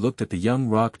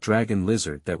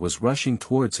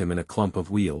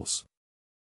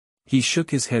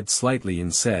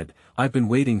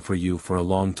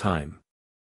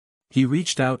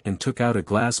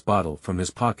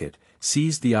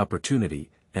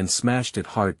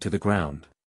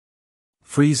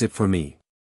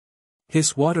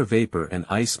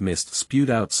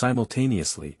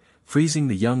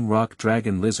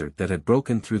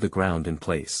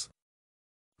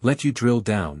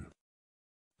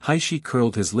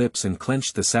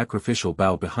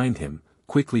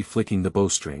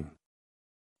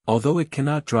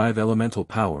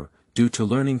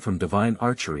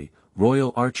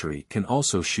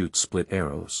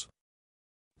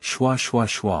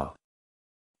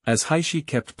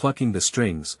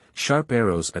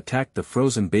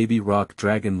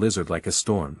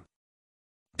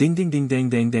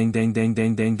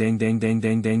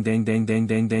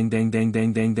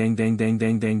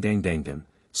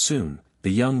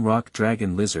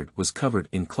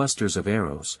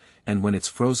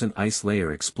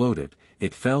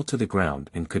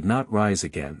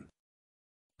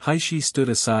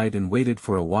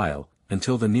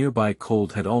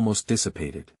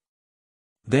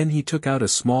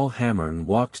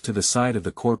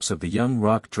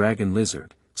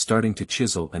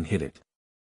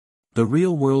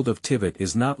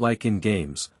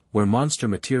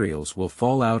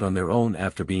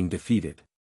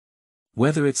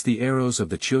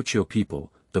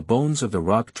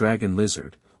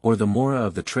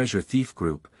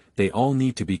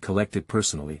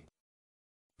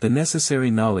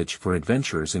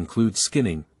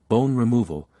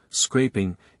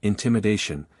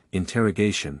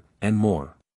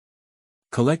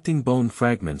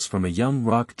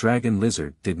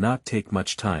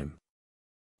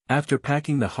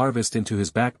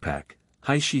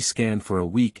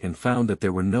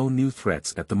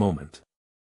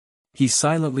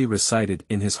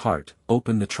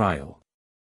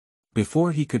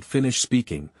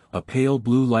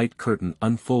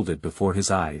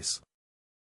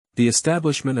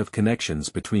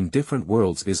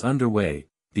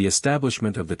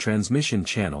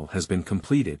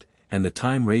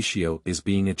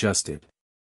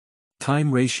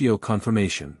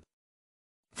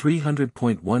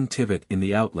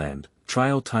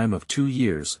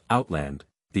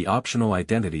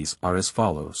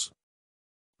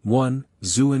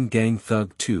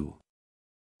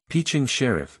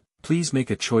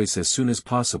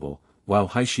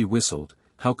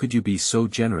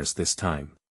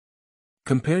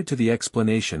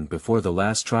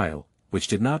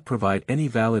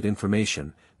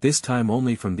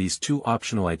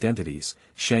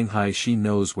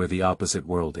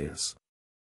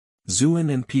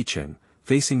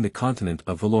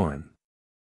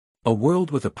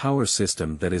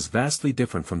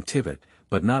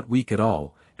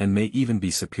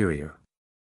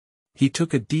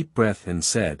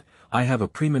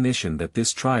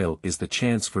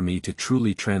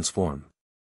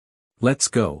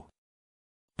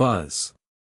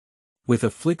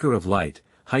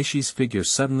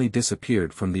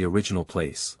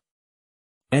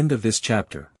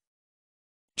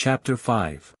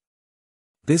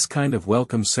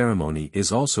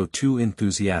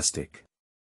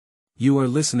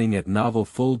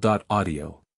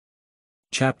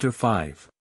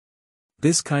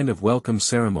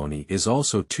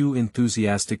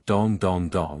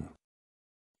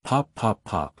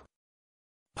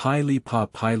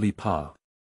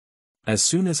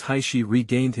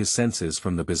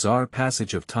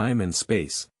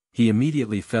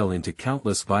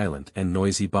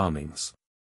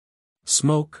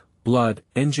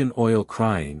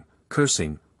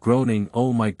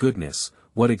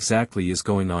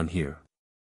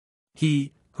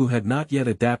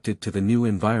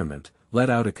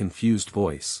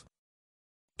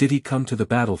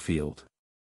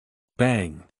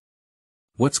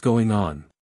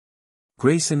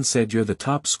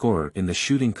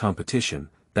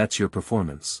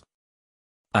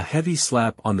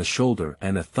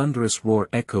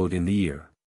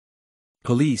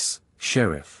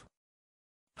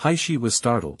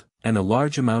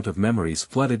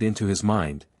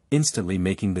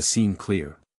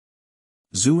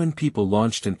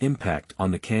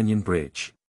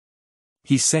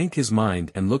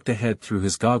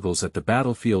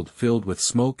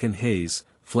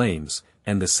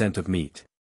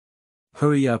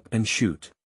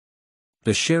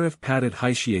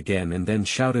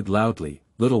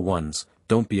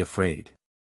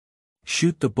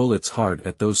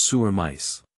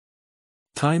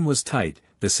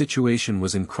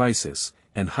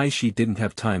 and Haixi didn't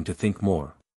have time to think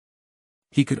more.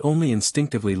 He could only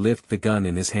instinctively lift the gun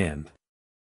in his hand.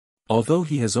 Although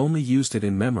he has only used it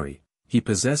in memory, he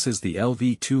possesses the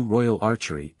LV2 Royal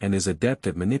Archery and is adept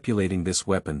at manipulating this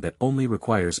weapon that only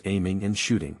requires aiming and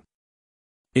shooting.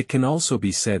 It can also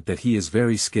be said that he is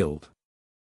very skilled.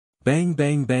 Bang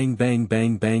bang bang bang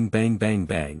bang bang bang bang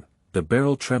bang, the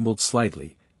barrel trembled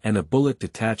slightly, and a bullet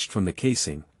detached from the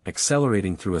casing,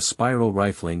 accelerating through a spiral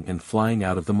rifling and flying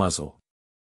out of the muzzle.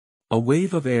 A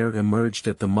wave of air emerged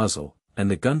at the muzzle, and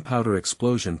the gunpowder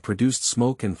explosion produced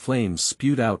smoke and flames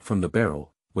spewed out from the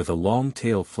barrel, with a long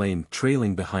tail flame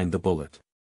trailing behind the bullet.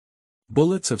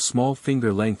 Bullets of small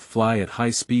finger length fly at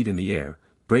high speed in the air,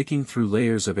 breaking through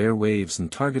layers of air waves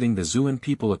and targeting the Zuan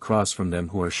people across from them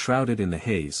who are shrouded in the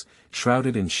haze,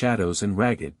 shrouded in shadows and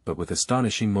ragged but with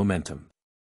astonishing momentum.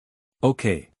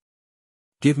 Okay.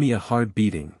 Give me a hard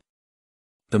beating.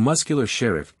 The muscular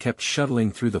sheriff kept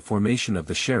shuttling through the formation of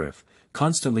the sheriff,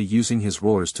 constantly using his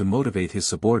roars to motivate his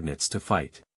subordinates to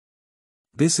fight.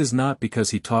 This is not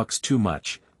because he talks too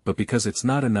much, but because it's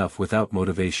not enough without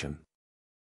motivation.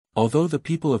 Although the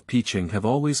people of Picheng have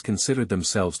always considered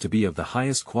themselves to be of the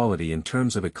highest quality in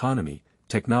terms of economy,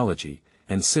 technology,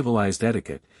 and civilized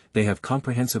etiquette, they have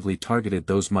comprehensively targeted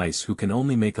those mice who can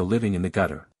only make a living in the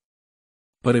gutter.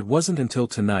 But it wasn't until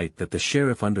tonight that the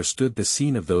sheriff understood the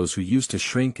scene of those who used to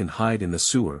shrink and hide in the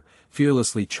sewer,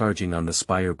 fearlessly charging on the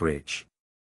spire bridge.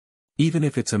 Even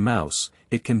if it's a mouse,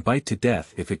 it can bite to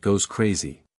death if it goes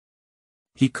crazy.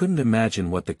 He couldn't imagine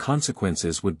what the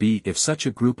consequences would be if such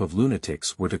a group of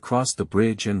lunatics were to cross the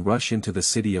bridge and rush into the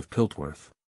city of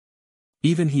Piltworth.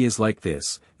 Even he is like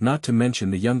this, not to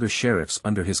mention the younger sheriffs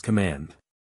under his command.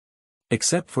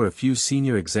 Except for a few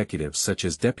senior executives such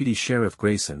as Deputy Sheriff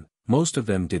Grayson, most of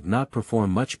them did not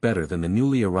perform much better than the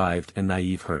newly arrived and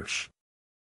naive Heich.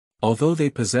 Although they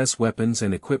possess weapons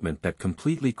and equipment that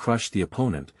completely crush the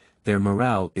opponent, their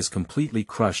morale is completely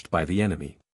crushed by the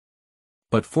enemy.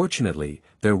 But fortunately,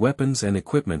 their weapons and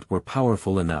equipment were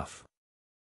powerful enough.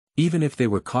 Even if they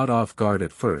were caught off guard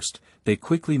at first, they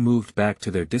quickly moved back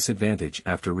to their disadvantage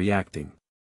after reacting.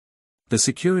 The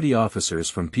security officers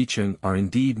from Picheng are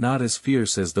indeed not as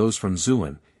fierce as those from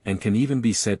Zuan, and can even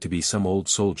be said to be some old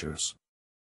soldiers.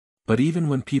 But even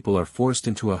when people are forced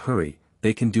into a hurry,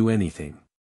 they can do anything.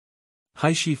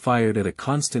 Haixi fired at a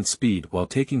constant speed while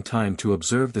taking time to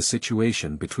observe the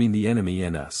situation between the enemy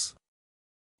and us.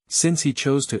 Since he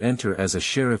chose to enter as a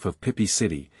sheriff of Pipi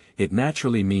City, it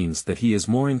naturally means that he is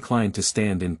more inclined to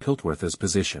stand in Piltworth's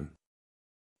position.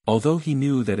 Although he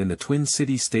knew that in the twin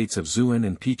city-states of Zuan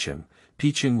and Picheng,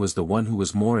 Picheng was the one who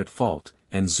was more at fault,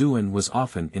 and Zuan was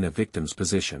often in a victim's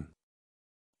position.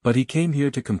 But he came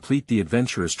here to complete the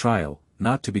adventurer's trial,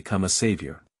 not to become a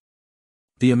savior.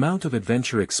 The amount of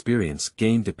adventure experience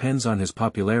gained depends on his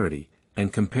popularity,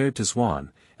 and compared to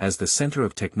Zwan, as the center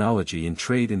of technology and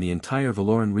trade in the entire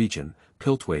Valoran region,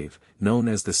 Piltwave, known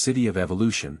as the City of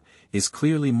Evolution, is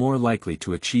clearly more likely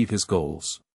to achieve his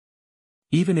goals.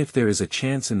 Even if there is a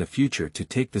chance in the future to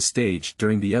take the stage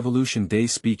during the Evolution Day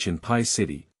speech in Pi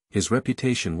City, his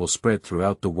reputation will spread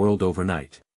throughout the world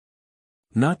overnight.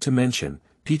 Not to mention,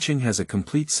 Picheng has a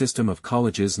complete system of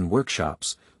colleges and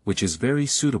workshops, which is very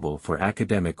suitable for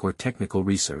academic or technical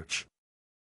research.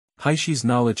 Haixi's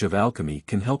knowledge of alchemy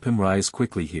can help him rise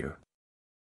quickly here.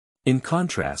 In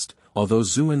contrast, although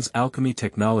Zuan's alchemy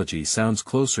technology sounds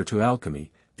closer to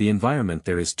alchemy, the environment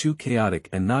there is too chaotic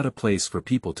and not a place for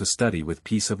people to study with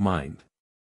peace of mind.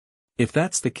 If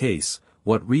that's the case,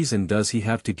 what reason does he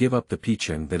have to give up the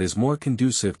Picheng that is more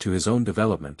conducive to his own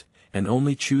development, and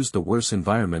only choose the worse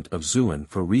environment of Zuan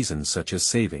for reasons such as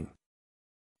saving?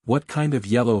 What kind of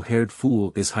yellow-haired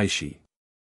fool is Haixi?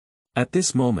 At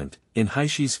this moment, in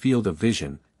Haixi's field of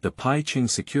vision, the Picheng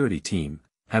security team,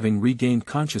 having regained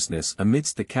consciousness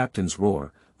amidst the captain's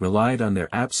roar, relied on their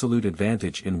absolute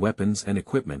advantage in weapons and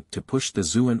equipment to push the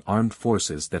Zuan armed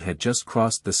forces that had just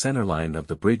crossed the center line of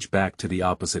the bridge back to the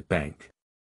opposite bank.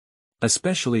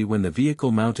 Especially when the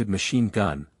vehicle-mounted machine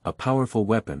gun, a powerful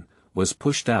weapon, was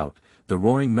pushed out, the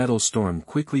roaring metal storm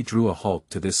quickly drew a halt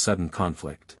to this sudden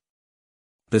conflict.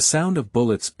 The sound of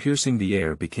bullets piercing the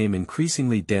air became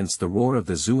increasingly dense. The roar of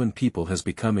the Zuan people has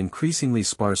become increasingly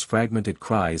sparse, fragmented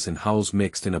cries and howls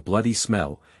mixed in a bloody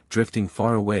smell, drifting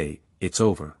far away. It's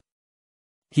over.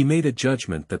 He made a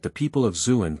judgment that the people of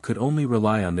Zuan could only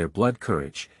rely on their blood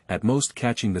courage, at most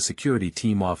catching the security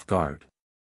team off guard.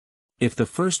 If the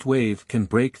first wave can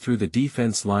break through the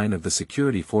defense line of the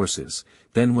security forces,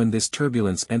 then when this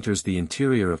turbulence enters the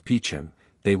interior of Picheng,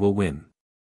 they will win.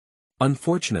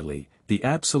 Unfortunately, the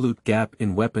absolute gap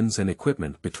in weapons and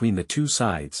equipment between the two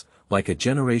sides, like a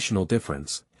generational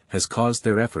difference, has caused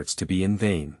their efforts to be in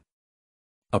vain.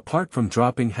 Apart from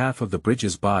dropping half of the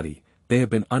bridge's body, they have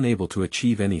been unable to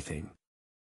achieve anything.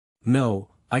 No,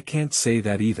 I can't say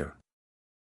that either.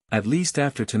 At least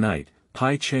after tonight,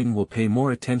 Picheng will pay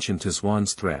more attention to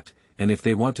Zhuan's threat, and if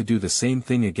they want to do the same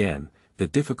thing again, the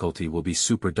difficulty will be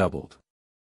super doubled.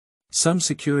 Some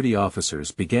security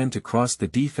officers began to cross the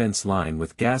defense line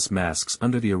with gas masks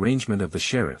under the arrangement of the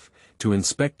sheriff, to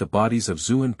inspect the bodies of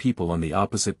Zhuan people on the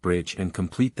opposite bridge and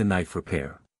complete the knife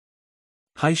repair.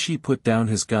 Haixi put down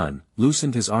his gun,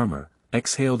 loosened his armor,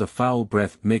 exhaled a foul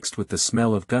breath mixed with the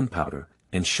smell of gunpowder,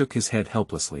 and shook his head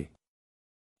helplessly.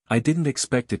 I didn't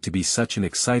expect it to be such an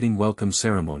exciting welcome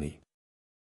ceremony.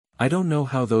 I don't know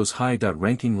how those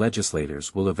high-ranking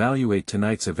legislators will evaluate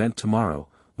tonight's event tomorrow,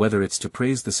 whether it's to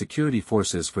praise the security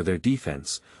forces for their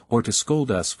defense, or to scold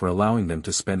us for allowing them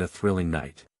to spend a thrilling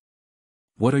night.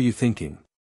 What are you thinking?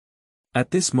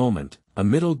 At this moment, a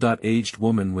middle-aged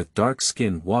woman with dark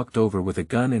skin walked over with a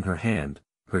gun in her hand,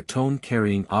 her tone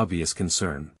carrying obvious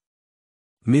concern.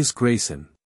 Ms. Grayson.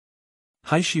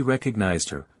 Haixi recognized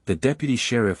her, the deputy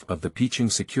sheriff of the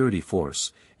Picheng security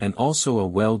force, and also a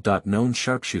well-known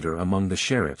sharpshooter among the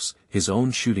sheriffs, his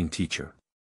own shooting teacher.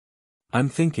 I'm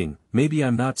thinking, maybe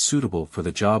I'm not suitable for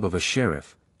the job of a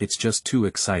sheriff, it's just too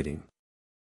exciting.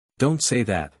 Don't say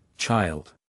that,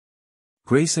 child.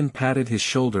 Grayson patted his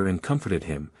shoulder and comforted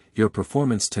him, your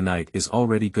performance tonight is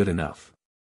already good enough.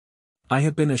 I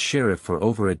have been a sheriff for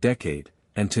over a decade,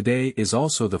 and today is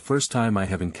also the first time I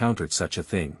have encountered such a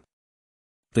thing.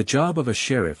 The job of a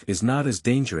sheriff is not as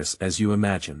dangerous as you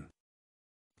imagine.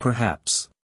 Perhaps.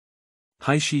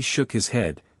 Haixi shook his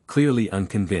head, clearly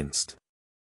unconvinced.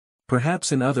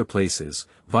 Perhaps in other places,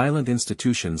 violent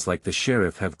institutions like the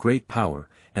sheriff have great power,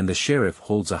 and the sheriff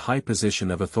holds a high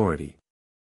position of authority.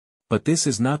 But this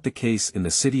is not the case in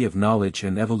the City of Knowledge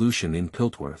and Evolution in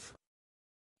Piltworth.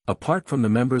 Apart from the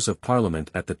members of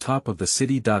parliament at the top of the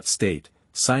city-state,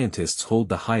 scientists hold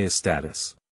the highest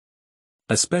status.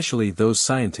 Especially those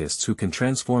scientists who can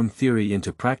transform theory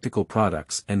into practical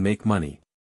products and make money.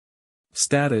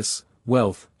 Status,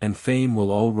 wealth, and fame will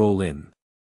all roll in.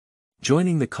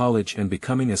 Joining the college and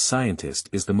becoming a scientist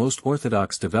is the most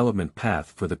orthodox development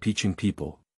path for the Picheng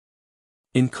people.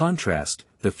 In contrast,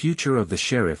 the future of the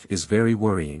sheriff is very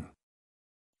worrying.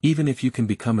 Even if you can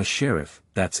become a sheriff,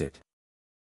 that's it.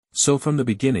 So from the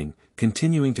beginning,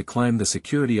 continuing to climb the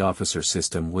security officer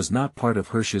system was not part of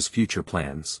Hirsch's future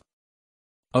plans.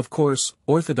 Of course,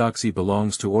 orthodoxy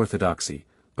belongs to orthodoxy,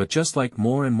 but just like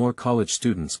more and more college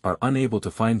students are unable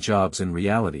to find jobs in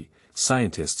reality,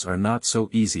 scientists are not so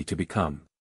easy to become.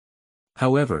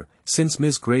 However, since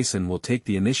Ms. Grayson will take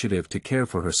the initiative to care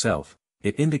for herself,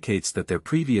 it indicates that their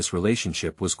previous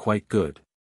relationship was quite good.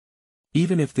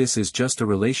 Even if this is just a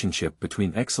relationship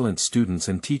between excellent students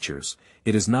and teachers,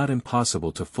 it is not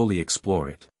impossible to fully explore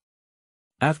it.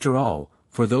 After all,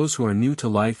 for those who are new to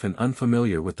life and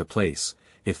unfamiliar with the place,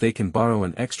 if they can borrow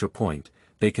an extra point,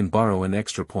 they can borrow an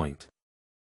extra point.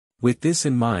 With this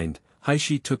in mind,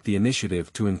 Haixi took the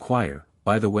initiative to inquire,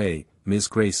 by the way, Ms.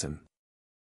 Grayson.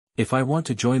 If I want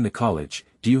to join the college,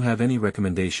 do you have any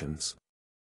recommendations?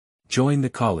 Join the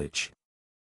college.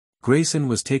 Grayson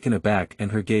was taken aback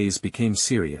and her gaze became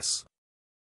serious.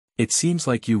 It seems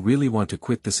like you really want to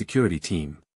quit the security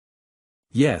team.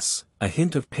 Yes, a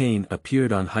hint of pain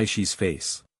appeared on Haixi's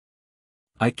face.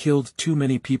 I killed too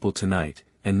many people tonight,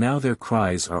 and now their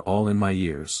cries are all in my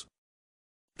ears.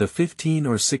 The 15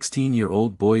 or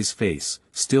 16-year-old boy's face,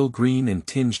 still green and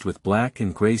tinged with black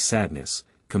and gray sadness,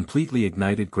 completely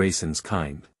ignited Grayson's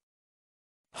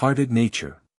kind-hearted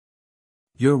nature.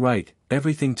 You're right,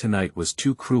 everything tonight was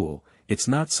too cruel, it's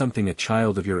not something a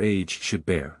child of your age should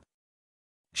bear.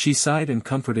 She sighed and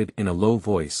comforted in a low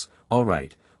voice, all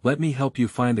right, let me help you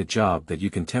find a job that you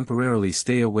can temporarily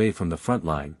stay away from the front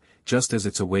line, just as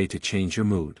it's a way to change your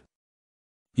mood.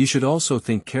 You should also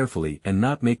think carefully and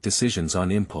not make decisions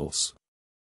on impulse.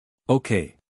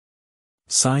 Okay.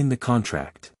 Sign the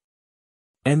contract.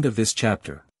 End of this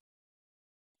chapter.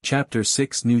 Chapter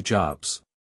 6 New Jobs.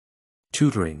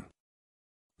 Tutoring.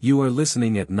 You are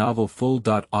listening at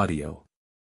novelfull.audio.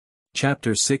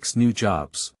 Chapter 6 New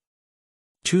Jobs.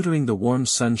 Tutoring. The warm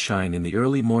sunshine in the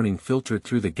early morning filtered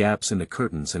through the gaps in the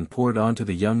curtains and poured onto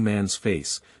the young man's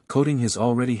face, coating his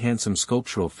already handsome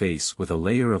sculptural face with a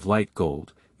layer of light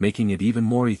gold, making it even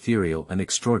more ethereal and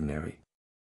extraordinary.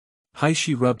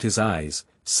 Haixi rubbed his eyes,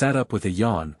 sat up with a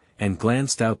yawn, and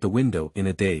glanced out the window in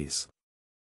a daze.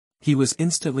 He was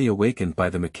instantly awakened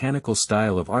by the mechanical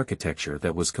style of architecture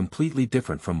that was completely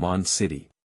different from Mon City.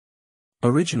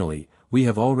 Originally, we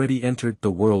have already entered the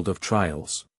world of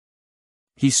trials.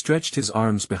 He stretched his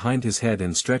arms behind his head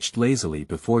and stretched lazily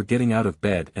before getting out of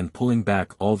bed and pulling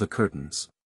back all the curtains.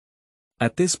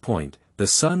 At this point, the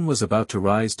sun was about to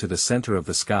rise to the center of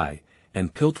the sky,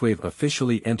 and Piltwave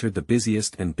officially entered the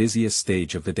busiest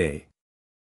stage of the day.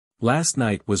 Last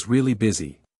night was really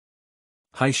busy.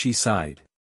 Haixi sighed.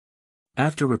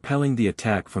 After repelling the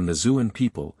attack from the Zuan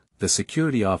people, the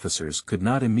security officers could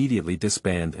not immediately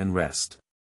disband and rest.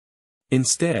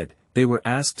 Instead, they were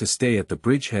asked to stay at the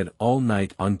bridgehead all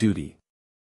night on duty.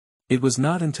 It was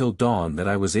not until dawn that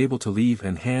I was able to leave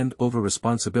and hand over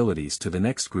responsibilities to the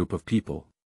next group of people.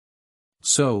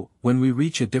 So, when we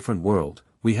reach a different world,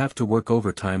 we have to work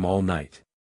overtime all night.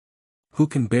 Who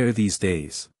can bear these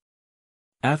days?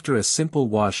 After a simple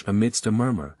wash amidst a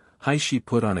murmur, Haixi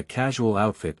put on a casual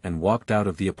outfit and walked out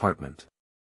of the apartment.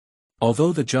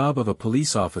 Although the job of a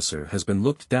police officer has been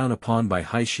looked down upon by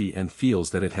Haixi and feels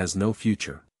that it has no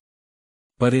future.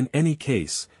 But in any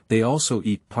case, they also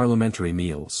eat parliamentary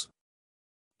meals.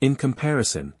 In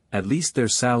comparison, at least their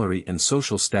salary and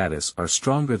social status are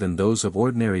stronger than those of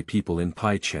ordinary people in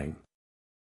Picheng.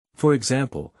 For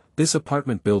example, this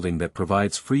apartment building that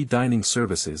provides free dining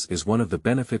services is one of the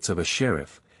benefits of a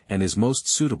sheriff, and is most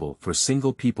suitable for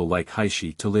single people like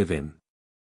Haixi to live in.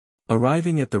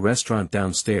 Arriving at the restaurant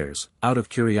downstairs, out of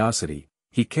curiosity,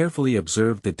 he carefully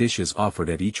observed the dishes offered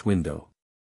at each window.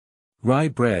 Rye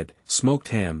bread, smoked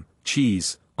ham,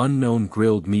 cheese, unknown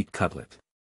grilled meat cutlet.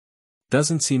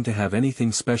 Doesn't seem to have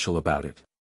anything special about it.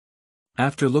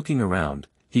 After looking around,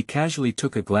 he casually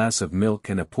took a glass of milk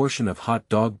and a portion of hot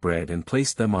dog bread and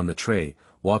placed them on the tray,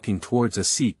 walking towards a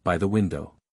seat by the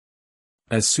window.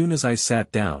 As soon as I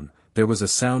sat down, there was a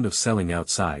sound of selling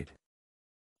outside.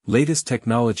 Latest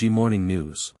technology morning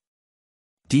news.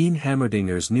 Dean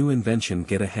Hammerdinger's new invention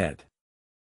get ahead.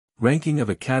 Ranking of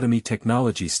Academy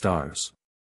technology stars.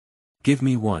 Give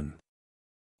me one.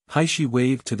 Haixi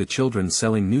waved to the children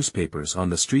selling newspapers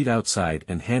on the street outside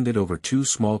and handed over 2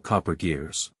 small copper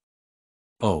gears.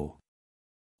 Oh.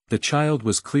 The child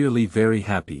was clearly very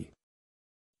happy.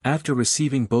 After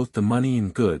receiving both the money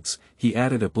and goods, he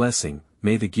added a blessing,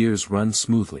 "May the gears run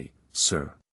smoothly,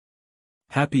 sir.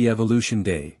 Happy Evolution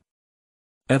Day."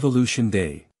 Evolution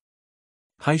Day.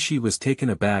 Haixi was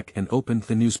taken aback and opened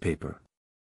the newspaper.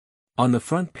 On the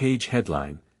front page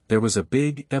headline, there was a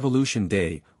big "Evolution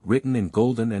Day," written in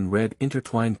golden and red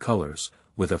intertwined colors,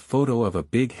 with a photo of a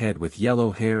big head with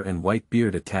yellow hair and white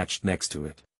beard attached next to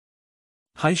it.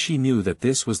 Haixi knew that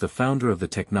this was the founder of the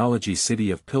technology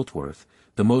city of Piltworth,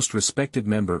 the most respected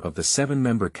member of the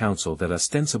 7-member council that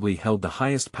ostensibly held the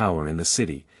highest power in the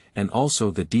city, and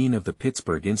also the dean of the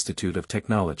Pittsburgh Institute of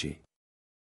Technology.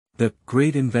 The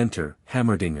great inventor,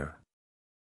 Hammerdinger.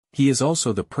 He is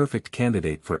also the perfect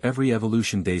candidate for every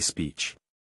Evolution Day speech.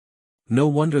 No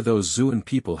wonder those Zuan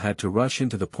people had to rush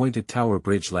into the pointed tower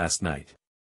bridge last night.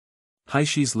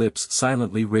 Haixi's lips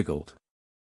silently wriggled.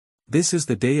 This is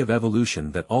the day of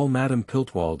evolution that all Madame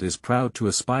Piltwald is proud to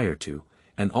aspire to,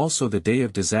 and also the day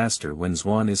of disaster when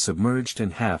Zwan is submerged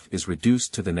and half is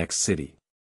reduced to the next city.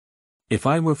 If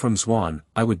I were from Zwan,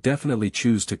 I would definitely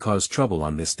choose to cause trouble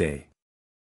on this day.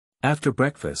 After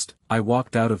breakfast, I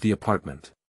walked out of the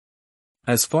apartment.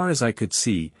 As far as I could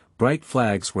see, bright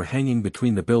flags were hanging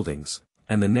between the buildings,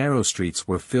 and the narrow streets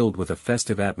were filled with a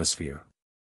festive atmosphere.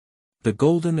 The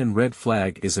golden and red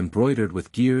flag is embroidered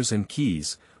with gears and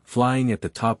keys, flying at the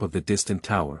top of the distant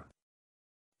tower.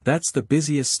 That's the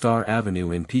busiest Star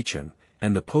Avenue in Picheng,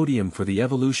 and the podium for the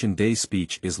Evolution Day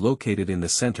speech is located in the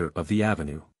center of the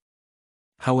avenue.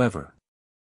 However,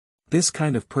 this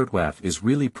kind of Pertwaf is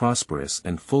really prosperous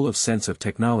and full of sense of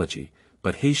technology,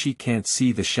 but Haixi can't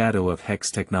see the shadow of Hex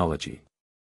technology.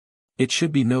 It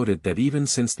should be noted that even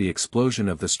since the explosion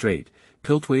of the strait,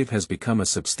 Piltwave has become a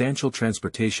substantial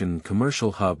transportation and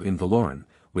commercial hub in Valoran,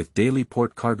 with daily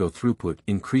port cargo throughput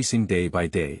increasing day by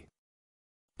day.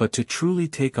 But to truly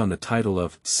take on the title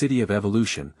of City of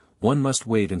Evolution, one must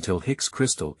wait until Higgs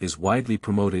crystal is widely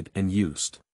promoted and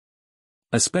used.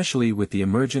 Especially with the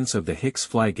emergence of the Higgs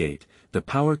flygate, the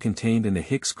power contained in the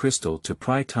Higgs crystal to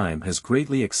pry time has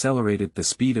greatly accelerated the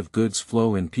speed of goods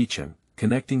flow in Picheng,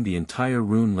 connecting the entire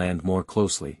Rune land more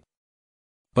closely.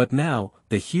 But now,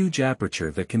 the huge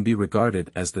aperture that can be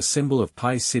regarded as the symbol of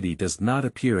Pi City does not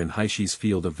appear in Haixi's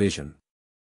field of vision.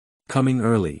 Coming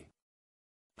early.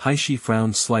 Haixi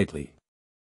frowned slightly.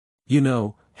 You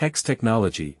know, Hex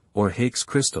technology, or Higgs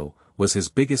crystal, was his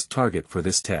biggest target for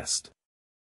this test.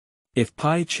 If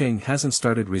Picheng hasn't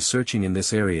started researching in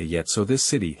this area yet, so this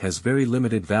city has very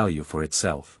limited value for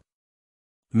itself.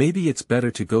 Maybe it's better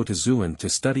to go to Zuan to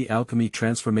study alchemy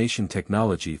transformation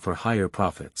technology for higher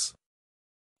profits.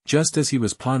 Just as he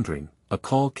was pondering, a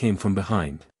call came from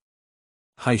behind.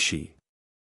 Haixi.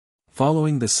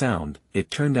 Following the sound, it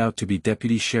turned out to be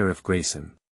Deputy Sheriff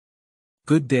Grayson.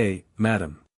 Good day,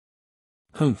 madam.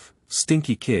 Humph,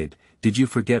 stinky kid, did you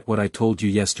forget what I told you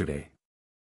yesterday?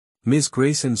 Ms.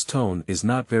 Grayson's tone is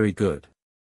not very good.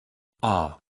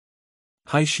 Ah.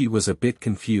 Haixi was a bit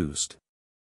confused.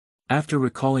 After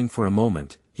recalling for a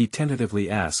moment, he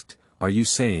tentatively asked, are you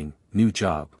saying, new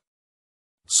job?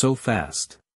 So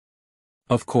fast.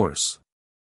 Of course.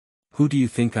 Who do you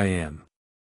think I am?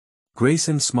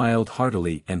 Grayson smiled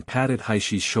heartily and patted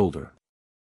Haishi's shoulder.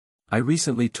 I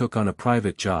recently took on a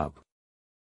private job.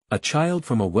 A child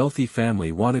from a wealthy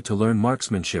family wanted to learn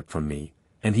marksmanship from me,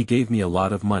 and he gave me a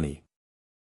lot of money.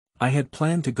 I had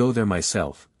planned to go there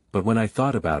myself, but when I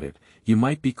thought about it, you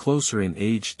might be closer in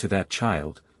age to that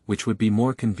child, which would be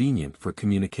more convenient for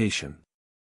communication.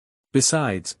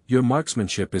 Besides, your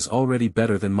marksmanship is already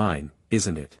better than mine,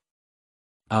 isn't it?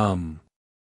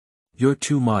 You're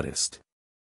too modest.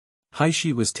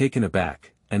 Haixi was taken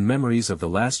aback, and memories of the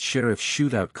last sheriff's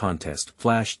shootout contest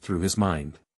flashed through his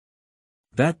mind.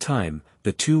 That time,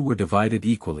 the two were divided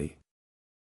equally.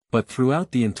 But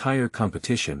throughout the entire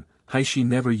competition, Haixi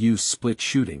never used split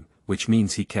shooting, which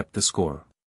means he kept the score.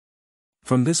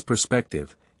 From this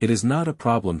perspective, it is not a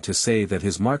problem to say that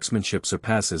his marksmanship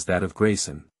surpasses that of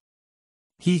Grayson.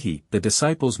 The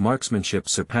disciple's marksmanship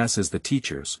surpasses the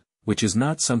teacher's, which is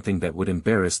not something that would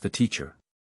embarrass the teacher.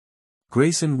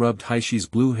 Grayson rubbed Haishi's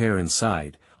blue hair and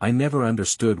sighed, I never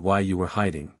understood why you were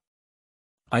hiding.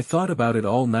 I thought about it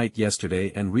all night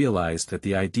yesterday and realized that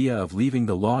the idea of leaving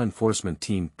the law enforcement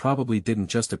team probably didn't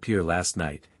just appear last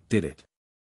night, did it?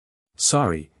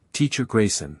 Sorry, Teacher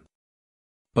Grayson.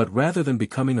 But rather than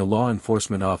becoming a law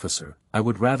enforcement officer, I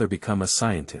would rather become a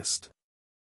scientist.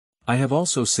 I have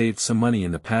also saved some money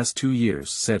in the past 2 years,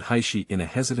 said Haixi in a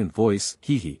hesitant voice,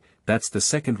 that's the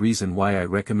second reason why I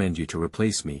recommend you to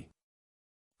replace me.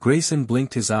 Grayson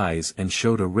blinked his eyes and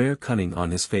showed a rare cunning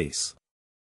on his face.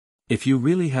 If you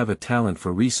really have a talent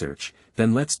for research,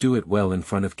 then let's do it well in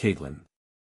front of Caitlin.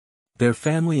 Their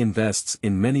family invests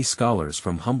in many scholars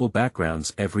from humble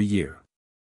backgrounds every year.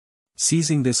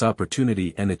 Seizing this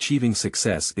opportunity and achieving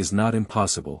success is not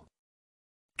impossible.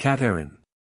 Katerin.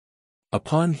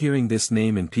 Upon hearing this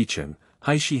name in Picheng,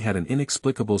 Haixi had an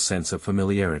inexplicable sense of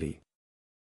familiarity.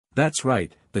 That's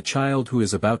right, the child who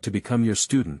is about to become your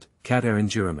student, Katerin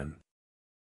Juriman.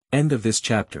 End of this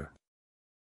chapter.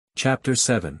 Chapter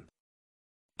 7.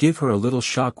 Give her a little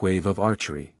shockwave of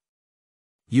archery.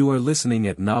 You are listening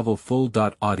at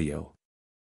novelfull.audio.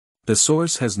 The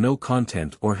source has no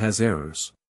content or has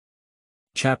errors.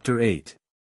 Chapter 8.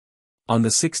 On the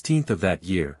 16th of that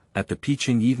year, at the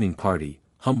Picheng Evening Party,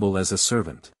 humble as a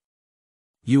servant.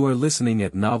 You are listening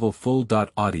at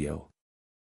novelfull.audio.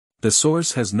 The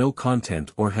source has no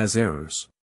content or has errors.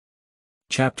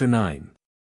 Chapter 9.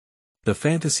 The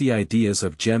Fantasy Ideas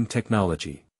of Gem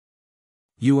Technology.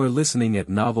 You are listening at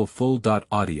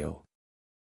novelfull.audio.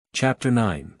 Chapter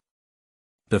 9.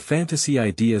 The Fantasy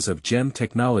Ideas of Gem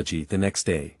Technology. The next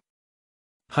day,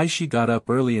 Haixi got up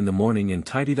early in the morning and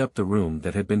tidied up the room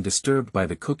that had been disturbed by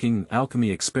the cooking and alchemy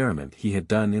experiment he had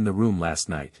done in the room last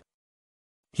night.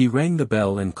 He rang the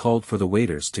bell and called for the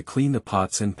waiters to clean the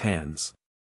pots and pans.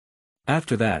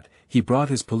 After that, he brought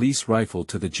his police rifle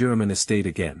to the Juriman estate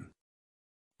again.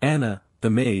 Anna, the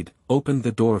maid, opened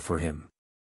the door for him.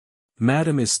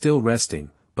 Madam is still resting,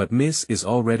 but Miss is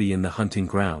already in the hunting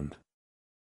ground.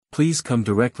 Please come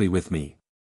directly with me.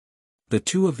 The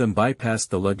two of them bypassed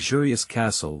the luxurious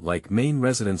castle-like main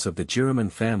residence of the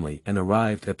Juriman family and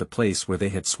arrived at the place where they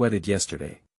had sweated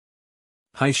yesterday.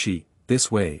 Haixi,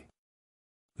 this way.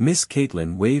 Miss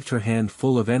Caitlin waved her hand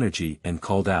full of energy and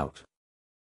called out.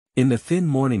 In the thin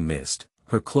morning mist,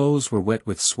 her clothes were wet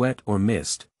with sweat or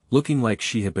mist, looking like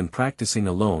she had been practicing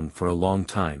alone for a long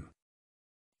time.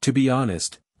 To be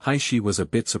honest, Haixi was a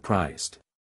bit surprised.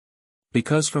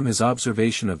 Because from his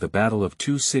observation of the Battle of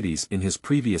Two Cities in his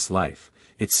previous life,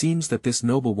 it seems that this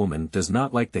noblewoman does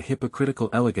not like the hypocritical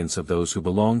elegance of those who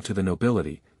belong to the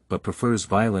nobility, but prefers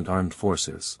violent armed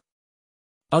forces.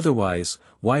 Otherwise,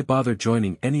 why bother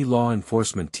joining any law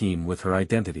enforcement team with her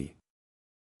identity?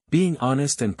 Being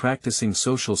honest and practicing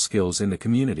social skills in the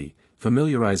community,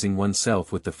 familiarizing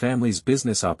oneself with the family's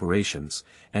business operations,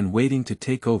 and waiting to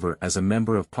take over as a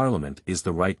member of parliament is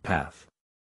the right path.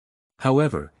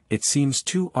 However, it seems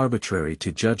too arbitrary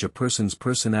to judge a person's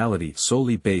personality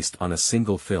solely based on a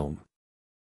single film.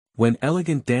 When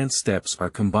elegant dance steps are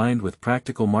combined with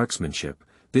practical marksmanship,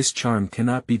 this charm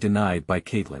cannot be denied by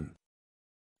Caitlin.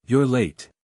 You're late.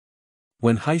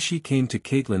 When Haixi came to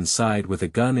Caitlin's side with a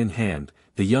gun in hand,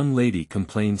 the young lady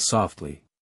complained softly.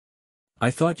 I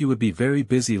thought you would be very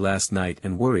busy last night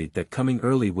and worried that coming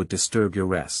early would disturb your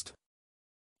rest.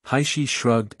 Haixi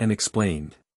shrugged and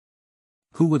explained.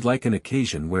 Who would like an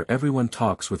occasion where everyone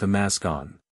talks with a mask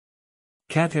on?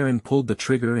 Cat Aaron pulled the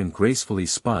trigger and gracefully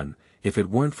spun. If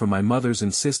it weren't for my mother's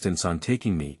insistence on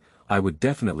taking me, I would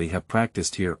definitely have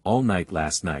practiced here all night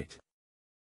last night.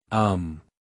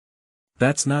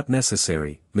 That's not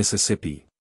necessary, Mississippi.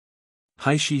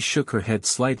 Haixi shook her head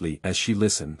slightly as she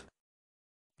listened.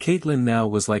 Caitlin now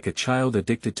was like a child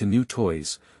addicted to new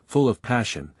toys, full of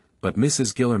passion, but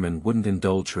Mrs. Gillerman wouldn't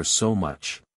indulge her so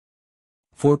much.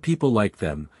 For people like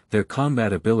them, their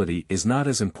combat ability is not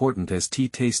as important as tea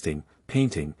tasting,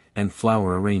 painting, and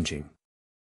flower arranging.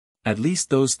 At least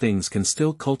those things can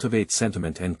still cultivate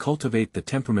sentiment and cultivate the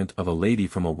temperament of a lady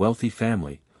from a wealthy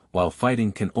family, while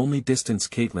fighting can only distance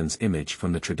Caitlin's image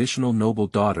from the traditional noble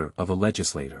daughter of a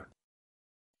legislator.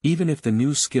 Even if the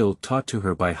new skill taught to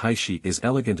her by Haixi is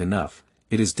elegant enough,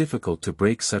 it is difficult to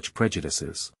break such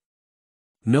prejudices.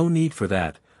 No need for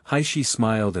that, Haixi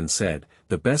smiled and said,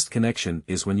 the best connection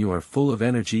is when you are full of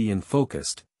energy and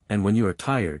focused, and when you are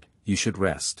tired, you should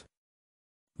rest.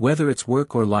 Whether it's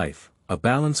work or life, a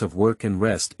balance of work and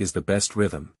rest is the best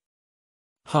rhythm.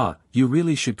 You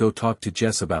really should go talk to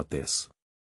Jess about this.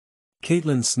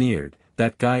 Caitlin sneered,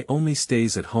 that guy only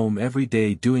stays at home every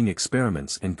day doing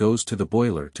experiments and goes to the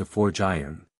boiler to forge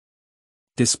iron.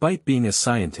 Despite being a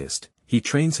scientist, he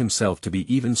trains himself to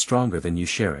be even stronger than you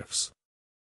sheriffs.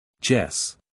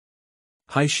 Jess.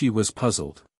 Haixi was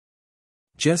puzzled.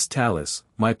 Jess Tallis,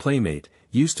 my playmate,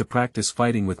 used to practice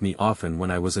fighting with me often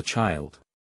when I was a child.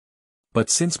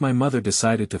 But since my mother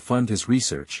decided to fund his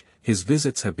research, his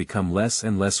visits have become less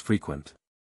and less frequent.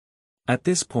 At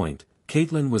this point,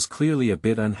 Caitlin was clearly a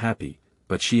bit unhappy,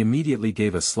 but she immediately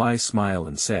gave a sly smile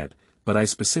and said, but I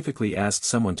specifically asked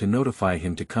someone to notify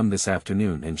him to come this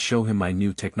afternoon and show him my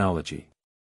new technology.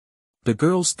 The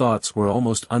girl's thoughts were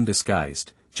almost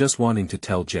undisguised, just wanting to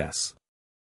tell Jess.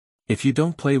 If you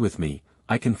don't play with me,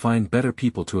 I can find better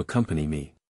people to accompany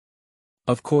me.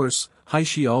 Of course,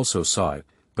 Haixi also saw it,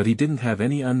 but he didn't have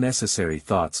any unnecessary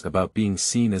thoughts about being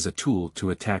seen as a tool to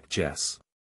attack Jess.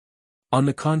 On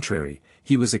the contrary,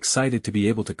 he was excited to be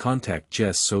able to contact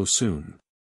Jess so soon.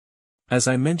 As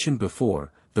I mentioned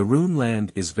before, the Rune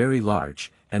land is very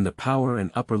large, and the power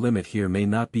and upper limit here may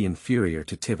not be inferior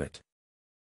to Tivat.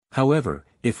 However,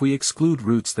 if we exclude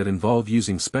routes that involve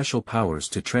using special powers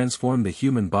to transform the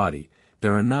human body,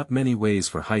 there are not many ways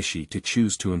for Haixi to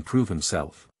choose to improve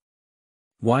himself.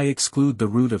 Why exclude the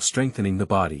route of strengthening the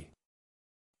body?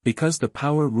 Because the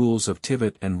power rules of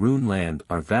Tivat and Rune land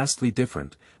are vastly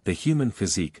different, the human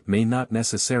physique may not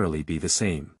necessarily be the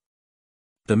same.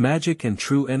 The magic and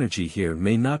true energy here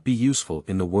may not be useful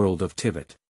in the world of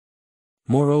Tivat.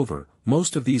 Moreover,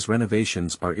 most of these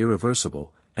renovations are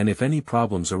irreversible, and if any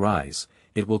problems arise,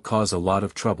 it will cause a lot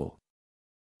of trouble.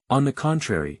 On the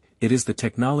contrary, it is the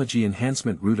technology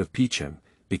enhancement route of Picheng,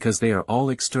 because they are all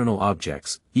external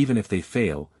objects, even if they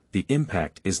fail, the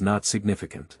impact is not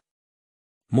significant.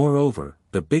 Moreover,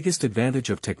 the biggest advantage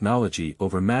of technology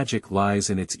over magic lies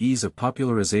in its ease of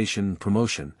popularization and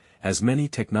promotion, as many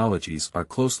technologies are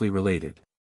closely related.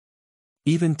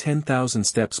 Even 10,000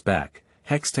 steps back,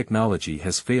 hex technology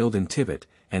has failed in Tivat,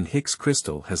 and Higgs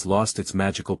crystal has lost its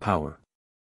magical power.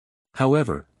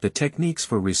 However, the techniques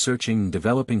for researching and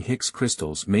developing Higgs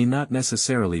crystals may not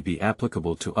necessarily be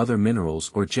applicable to other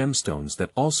minerals or gemstones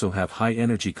that also have high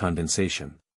energy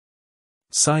condensation.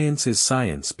 Science is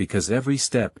science because every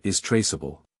step is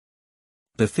traceable.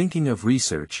 The thinking of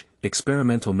research,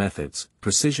 experimental methods,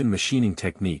 precision machining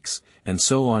techniques, and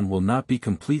so on will not be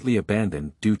completely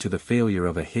abandoned due to the failure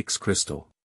of a Higgs crystal.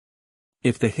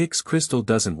 If the Higgs crystal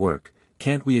doesn't work,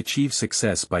 can't we achieve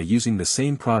success by using the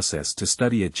same process to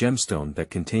study a gemstone that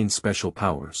contains special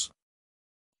powers?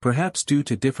 Perhaps due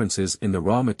to differences in the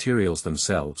raw materials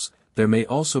themselves, there may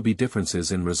also be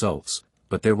differences in results,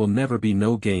 but there will never be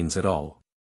no gains at all.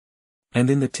 And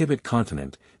in the Tivat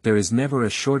continent, there is never a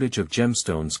shortage of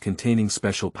gemstones containing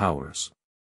special powers.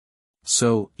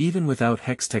 So, even without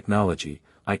hex technology,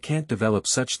 I can't develop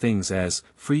such things as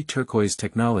free turquoise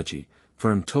technology,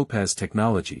 firm topaz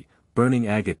technology, burning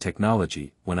agate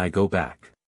technology, when I go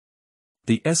back.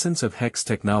 The essence of hex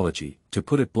technology, to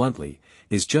put it bluntly,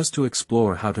 is just to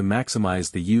explore how to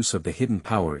maximize the use of the hidden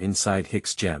power inside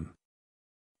Higgs gem.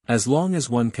 As long as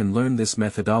one can learn this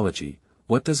methodology,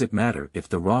 what does it matter if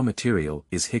the raw material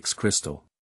is Higgs crystal?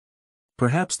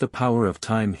 Perhaps the power of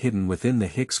time hidden within the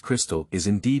Higgs crystal is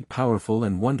indeed powerful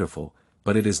and wonderful,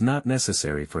 but it is not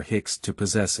necessary for Higgs to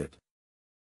possess it.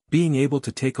 Being able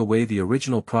to take away the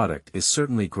original product is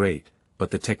certainly great,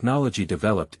 but the technology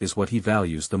developed is what he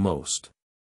values the most.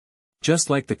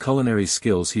 Just like the culinary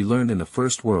skills he learned in the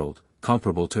first world,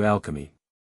 comparable to alchemy.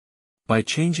 By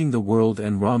changing the world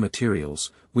and raw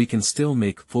materials, we can still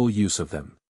make full use of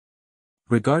them.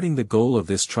 Regarding the goal of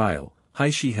this trial,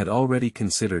 Haixi had already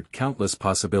considered countless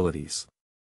possibilities.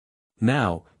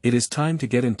 Now, it is time to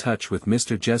get in touch with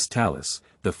Mr. Jess Tallis,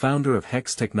 the founder of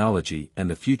Hex Technology and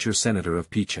the future senator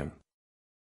of Picheng.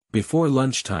 Before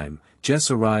lunchtime, Jess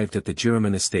arrived at the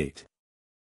Jureman estate.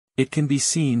 It can be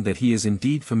seen that he is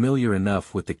indeed familiar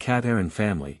enough with the Katarin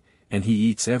family, and he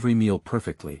eats every meal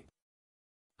perfectly.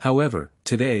 However,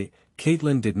 today,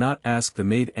 Caitlin did not ask the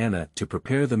maid Anna to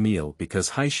prepare the meal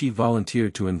because Haixi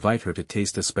volunteered to invite her to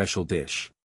taste a special dish.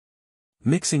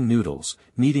 Mixing noodles,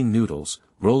 kneading noodles,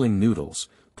 rolling noodles,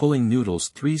 pulling noodles,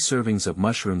 3 servings of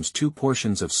mushrooms, 2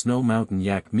 portions of snow mountain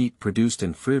yak meat produced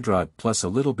in Friedrod plus a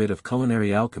little bit of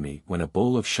culinary alchemy. When a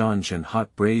bowl of shanj and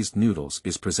hot braised noodles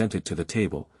is presented to the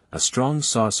table, a strong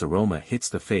sauce aroma hits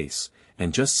the face,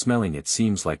 and just smelling it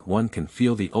seems like one can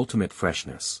feel the ultimate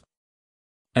freshness.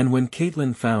 And when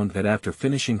Caitlin found that after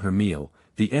finishing her meal,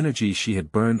 the energy she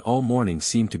had burned all morning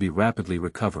seemed to be rapidly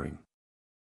recovering.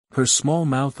 Her small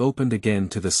mouth opened again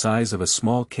to the size of a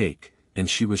small cake, and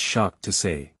she was shocked to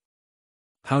say,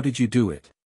 "How did you do it?"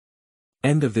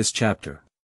 End of this chapter.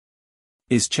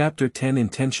 Is chapter 10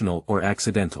 intentional or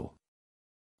accidental?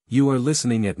 You are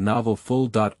listening at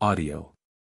novelfull.audio.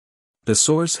 The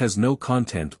source has no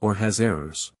content or has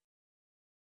errors.